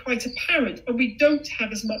really quite apparent, and we don't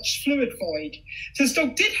have as much fluid void. So this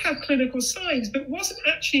dog did have clinical signs, but wasn't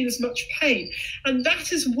actually in as much pain. And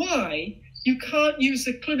that is why you can't use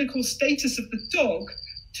the clinical status of the dog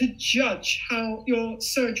to judge how your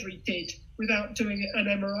surgery did without doing an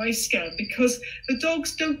MRI scan, because the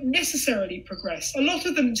dogs don't necessarily progress. A lot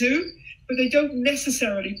of them do, but they don't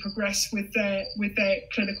necessarily progress with their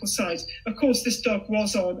clinical signs. Of course, this dog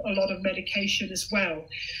was on a lot of medication as well.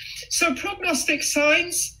 So prognostic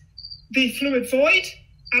signs, the fluid void,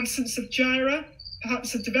 absence of gyra,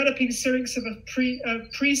 perhaps a developing syrinx of a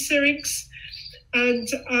pre-syrinx, and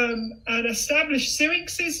established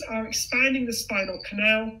syrinxes are expanding the spinal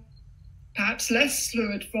canal, perhaps less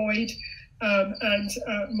fluid void, and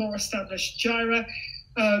more established gyra.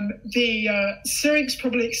 The syrinx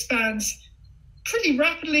probably expands pretty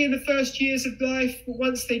rapidly in the first years of life, but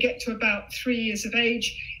once they get to about 3 years of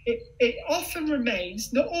age, it often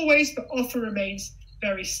remains, not always, but often remains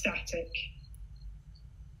very static.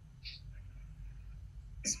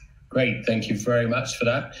 Great, thank you very much for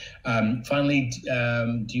that. Finally,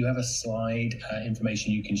 do you have a slide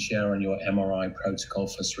information you can share on your MRI protocol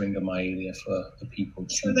for syringomyelia for the people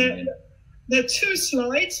tuning in? There are 2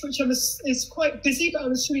 slides, which is quite busy, but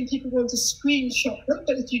I'm assuming people want to screenshot them.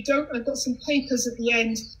 But if you don't, I've got some papers at the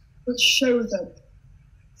end which show them.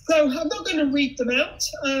 So I'm not going to read them out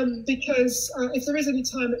because if there is any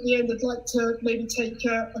time at the end, I'd like to maybe take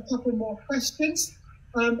a couple more questions.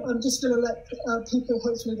 I'm just going to let people,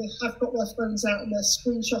 hopefully they have got their phones out and they're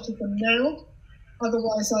screenshotting them now.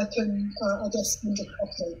 Otherwise, I can, I guess, send a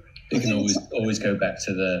copy. You can always go back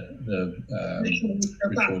to the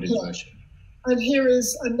recorded version. And here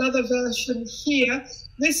is another version here.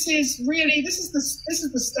 This is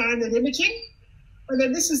the standard imaging, and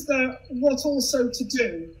then this is what also to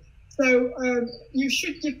do. So you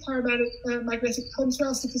should give paramagnetic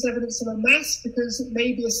contrast if there's evidence of a mass, because it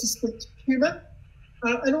may be a cystic tumor,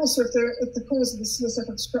 and also if the cause of the CSF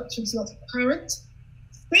obstruction is not apparent.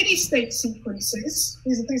 Steady state sequences,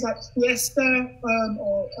 these are things like Fiesta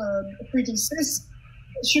or 3D-Sys,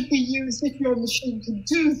 should be used if your machine can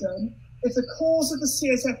do them, if the cause of the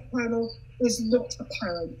CSF panel is not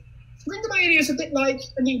apparent. Syringomyelia is a bit like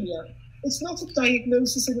anemia. It's not a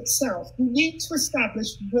diagnosis in itself. You need to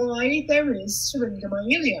establish why there is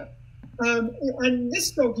syringomyelia. And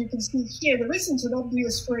this dog, you can see here, there isn't an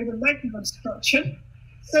obvious foramen magnum obstruction.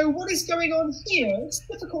 So what is going on here? It's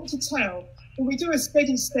difficult to tell. When we do a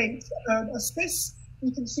steady state assist,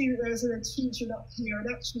 you can see that there's an adhesion up here,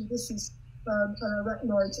 and actually this is a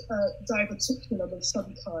retinoid diverticulum of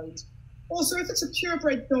some kind. Also, if it's a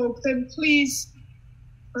purebred dog, then please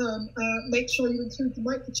make sure you include the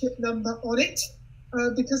microchip number on it.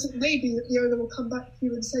 because it may be that the owner will come back to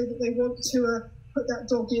you and say that they want to put that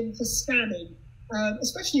dog in for scanning,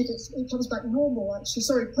 especially if it comes back normal, actually.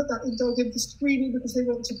 Sorry, put that dog in for screening because they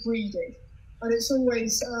want to breed it. And it's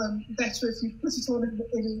always better if you put it on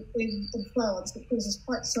in advance. It causes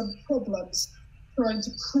quite some problems trying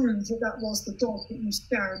to prove that that was the dog that you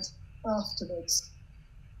scanned afterwards.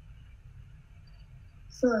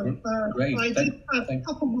 So I did have a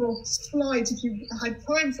couple more slides if you had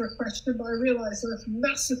time for a question, but I realised I was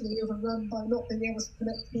massively overrun by not being able to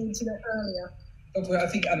connect to the internet earlier. Okay, I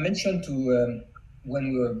think I mentioned to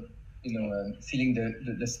when we were, filling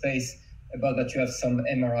the space about that you have some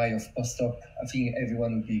MRI of post-op. I think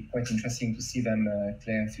everyone would be quite interesting to see them,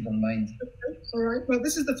 Claire, if you don't mind. Okay. All right. Well,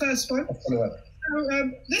 this is the first one. Follow-up.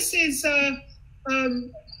 So this is a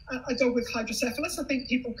dog with hydrocephalus. I think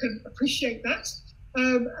people can appreciate that.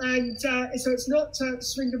 So it's not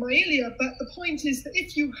Syringomyelia, but the point is that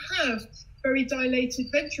if you have very dilated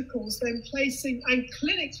ventricles, then placing and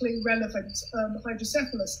clinically relevant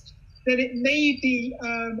hydrocephalus, then it may be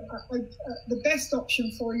the best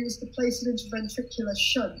option for you is to place an interventricular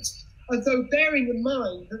shunt. Although bearing in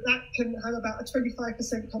mind that that can have about a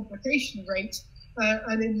 25% complication rate,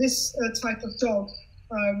 and in this type of dog,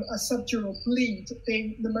 a subdural bleed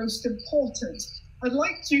being the most important. I'd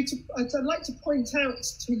like to point out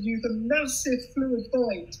to you the massive fluid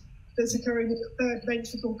void that's occurring in the third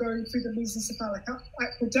ventricle going through the mesencephalic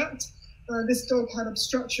aqueduct. This dog had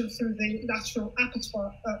obstruction through the lateral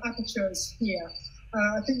apertures here.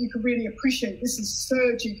 I think you can really appreciate this is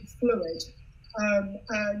surging fluid.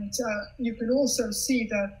 And you can also see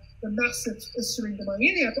the massive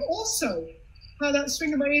syringomyelia, but also how that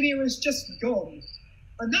syringomyelia is just gone.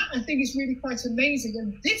 And that, I think, is really quite amazing.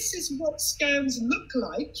 And this is what scans look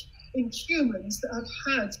like in humans that have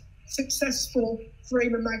had successful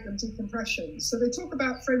foramen magnum decompression. So they talk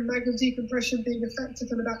about foramen magnum decompression being effective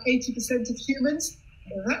in about 80% of humans.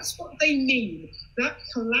 Well, that's what they mean, that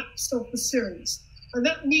collapse of the syrinx. And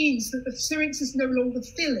that means that the syrinx is no longer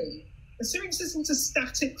filling. The syrinx isn't a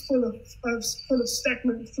static full of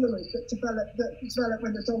stagnant fluid that developed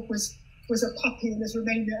when the dog was a puppy and has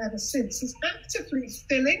remained there ever since. It's actively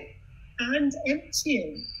filling and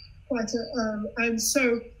emptying and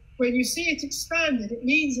so when you see it expanded, it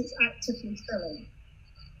means it's actively filling.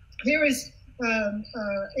 Here is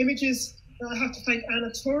images that I have to thank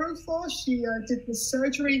Anna Toro for. She did this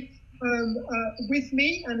surgery with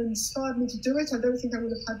me and inspired me to do it. I don't think I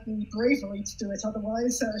would have had the bravery to do it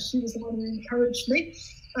otherwise. She was the one who encouraged me.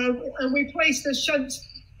 And we placed a shunt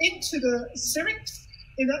into the syrinx.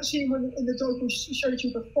 In the dog we showed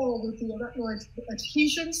you before with the arachnoid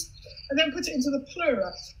adhesions, and then put it into the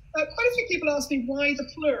pleura. Quite a few people ask me why the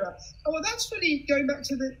pleura. Oh, well, that's really going back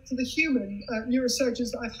to the human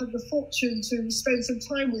neurosurgeons that I've had the fortune to spend some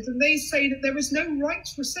time with, and they say that there is no right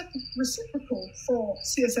reciprocal for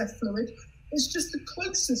CSF fluid. It's just the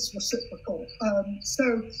closest reciprocal. And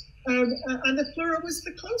the pleura was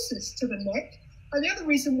the closest to the neck. And the other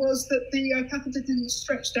reason was that the catheter didn't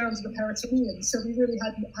stretch down to the peritoneum, so we really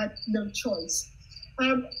had no choice.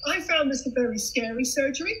 I found this a very scary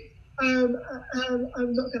surgery. I'm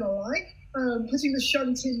not going to lie. Putting the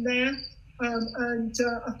shunt in there, and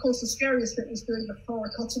of course the scariest bit was doing the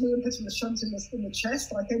thoracotomy and putting the shunt in the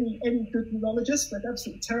chest. Like any good neurologist, we're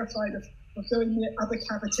absolutely terrified of going near other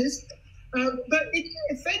cavities. But it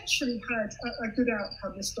eventually had a good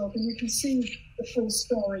outcome, this dog, and you can see the full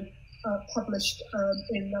story published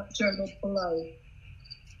in that journal below.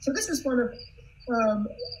 So this is one of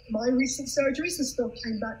my recent surgeries. This dog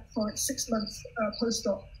came back for its 6-month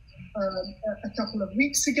post-op a couple of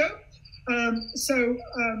weeks ago. I do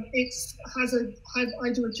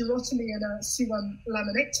a gerotomy and a C1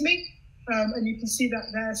 laminectomy, and you can see that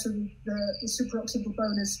there. So the supraoccipital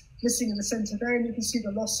bone is missing in the center there, and you can see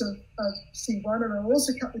the loss of C1, and I'll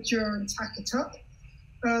also cut the dura and tack it up.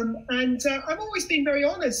 I've always been very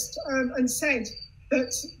honest and said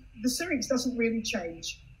that the syrinx doesn't really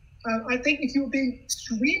change. I think if you were being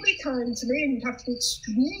extremely kind to me, and you'd have to be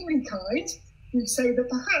extremely kind, you'd say that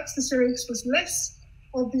perhaps the syrinx was less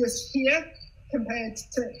obvious here compared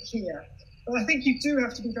to here. But I think you do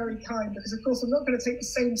have to be very kind, because of course I'm not going to take the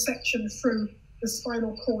same section through the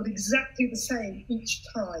spinal cord exactly the same each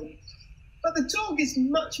time. But the dog is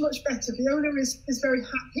much, much better. The owner is very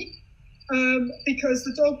happy. Because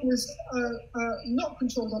the dog was not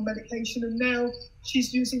controlled on medication, and now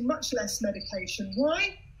she's using much less medication.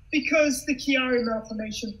 Why? Because the Chiari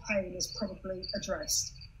malformation pain is probably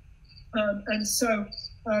addressed, and so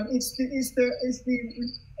it's the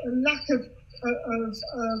lack of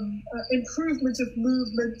improvement of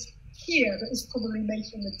movement here that is probably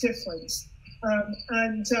making the difference.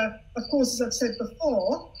 Of course, as I've said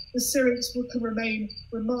before, the syrinx can remain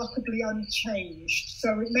remarkably unchanged.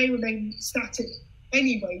 So it may remain static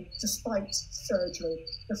anyway, despite surgery.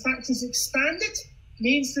 The fact is expanded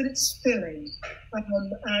means that it's filling.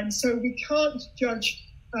 And so we can't judge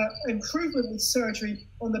improvement with surgery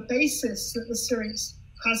on the basis that the syrinx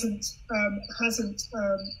hasn't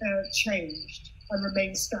changed and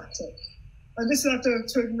remains static. And this is, I have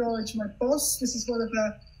to acknowledge my boss. This is one of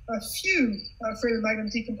the few foramen magnum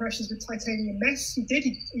decompressions with titanium mesh. He did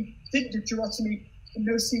do durotomy and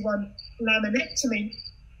no C1 laminectomy.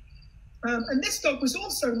 And this dog was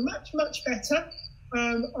also much better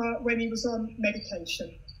when he was on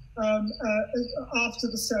medication after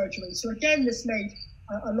the surgery. So again, this made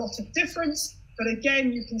a lot of difference. But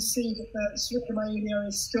again, you can see that the Syringomyelia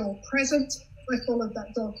is still present. I followed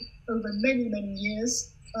that dog over many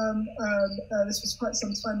years. This was quite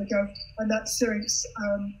some time ago, and that syrinx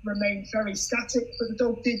remained very static, but the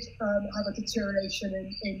dog did have a deterioration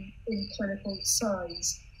in clinical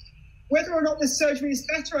signs. Whether or not this surgery is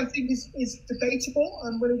better, I think is debatable.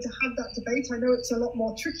 I'm willing to have that debate. I know it's a lot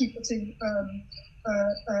more tricky putting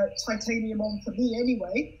titanium on for me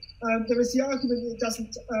anyway. There is the argument that it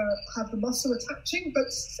doesn't have the muscle attaching, but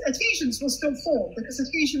adhesions will still form, because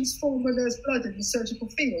adhesions form when there's blood in the surgical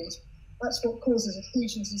field. That's what causes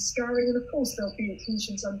adhesions and scarring, and of course there'll be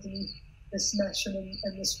adhesions underneath this mesh and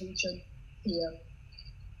in this region here.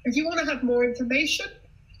 If you want to have more information,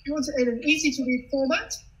 if you want it in an easy-to-read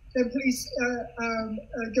format, then please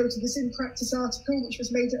go to this In Practice article, which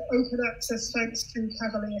was made open access thanks to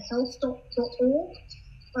cavalierhealth.org.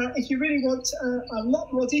 If you really want a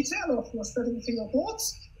lot more detail, or if you're studying for your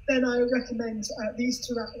boards, then I recommend these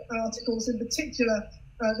two articles, in particular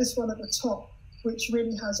this one at the top, which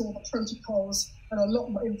really has all the protocols and a lot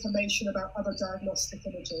more information about other diagnostic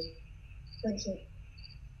imaging. Thank you.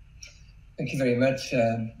 Thank you very much,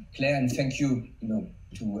 Claire, and thank you,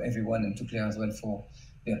 to everyone and to Claire as well for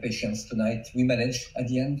their patience tonight. We managed at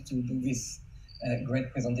the end to do this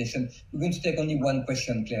great presentation. We're going to take only one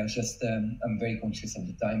question, Claire. Just I'm very conscious of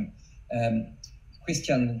the time.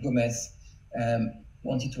 Christian Gomez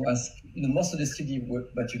wanted to ask, most of the study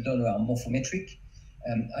work that you've done are morphometric.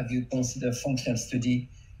 Have you considered functional study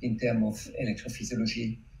in terms of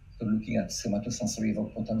electrophysiology, so looking at somatosensory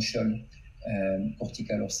evoked potential,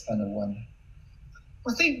 cortical or spinal one?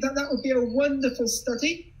 I think that would be a wonderful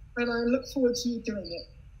study, and I look forward to you doing it.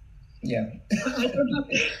 Yeah.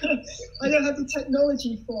 I don't have the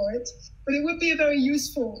technology for it, but it would be a very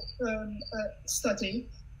useful study.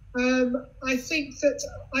 I think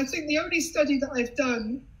the only study that I've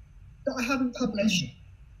done that I haven't published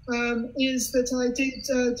is that I did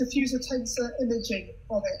diffuser tensor imaging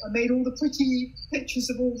of it. I made all the pretty pictures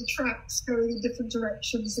of all the tracks going in different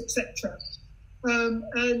directions, etc.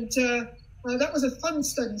 That was a fun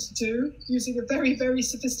study to do, using a very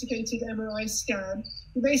sophisticated MRI scan.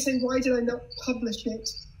 You may say, why did I not publish it?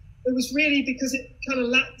 It was really because it kind of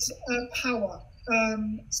lacked power,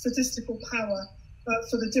 statistical power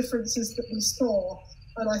for the differences that we saw.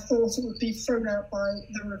 And I thought it would be thrown out by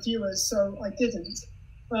the reviewers, so I didn't.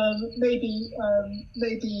 Maybe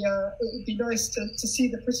it would be nice to see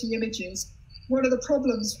the pretty images. One of the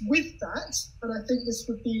problems with that, and I think this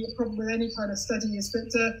would be a problem with any kind of study, is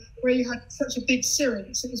that where you had such a big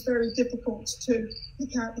syrinx, it was very difficult to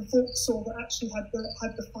pick out the Vauxhall that actually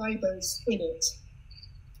had the fibers in it.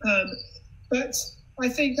 But I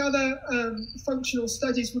think other functional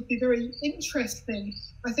studies would be very interesting.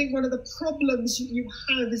 I think one of the problems you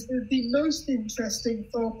have is it would be most interesting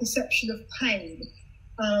for perception of pain,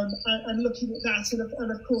 and looking at that,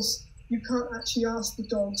 and of course, you can't actually ask the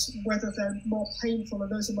dogs whether they're more painful,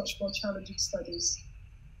 and those are much more challenging studies.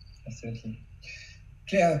 Absolutely.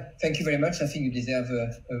 Claire, thank you very much. I think you deserve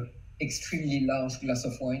an extremely large glass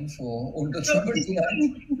of wine for all the trouble tonight.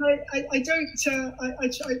 I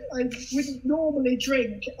wouldn't normally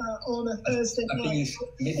drink on a Thursday night. I think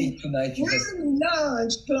maybe tonight you just... Really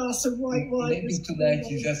large glass of white wine. Maybe tonight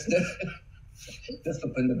you just... Just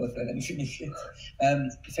open the bottle and finish it.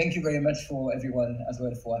 Thank you very much for everyone as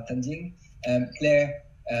well for attending. Claire,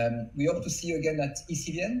 we hope to see you again at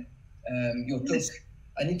ECVN. Your talk, yes.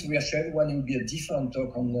 I need to reassure everyone, it will be a different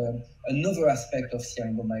talk on another aspect of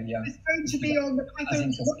Syringomyelia. It's going to be on the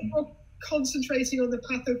concentrating on the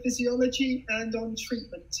pathophysiology and on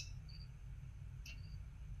treatment.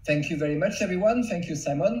 Thank you very much, everyone. Thank you,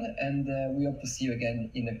 Simon. And we hope to see you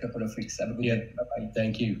again in a couple of weeks. Have a good day. Bye-bye.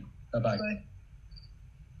 Thank you. Bye-bye. Bye.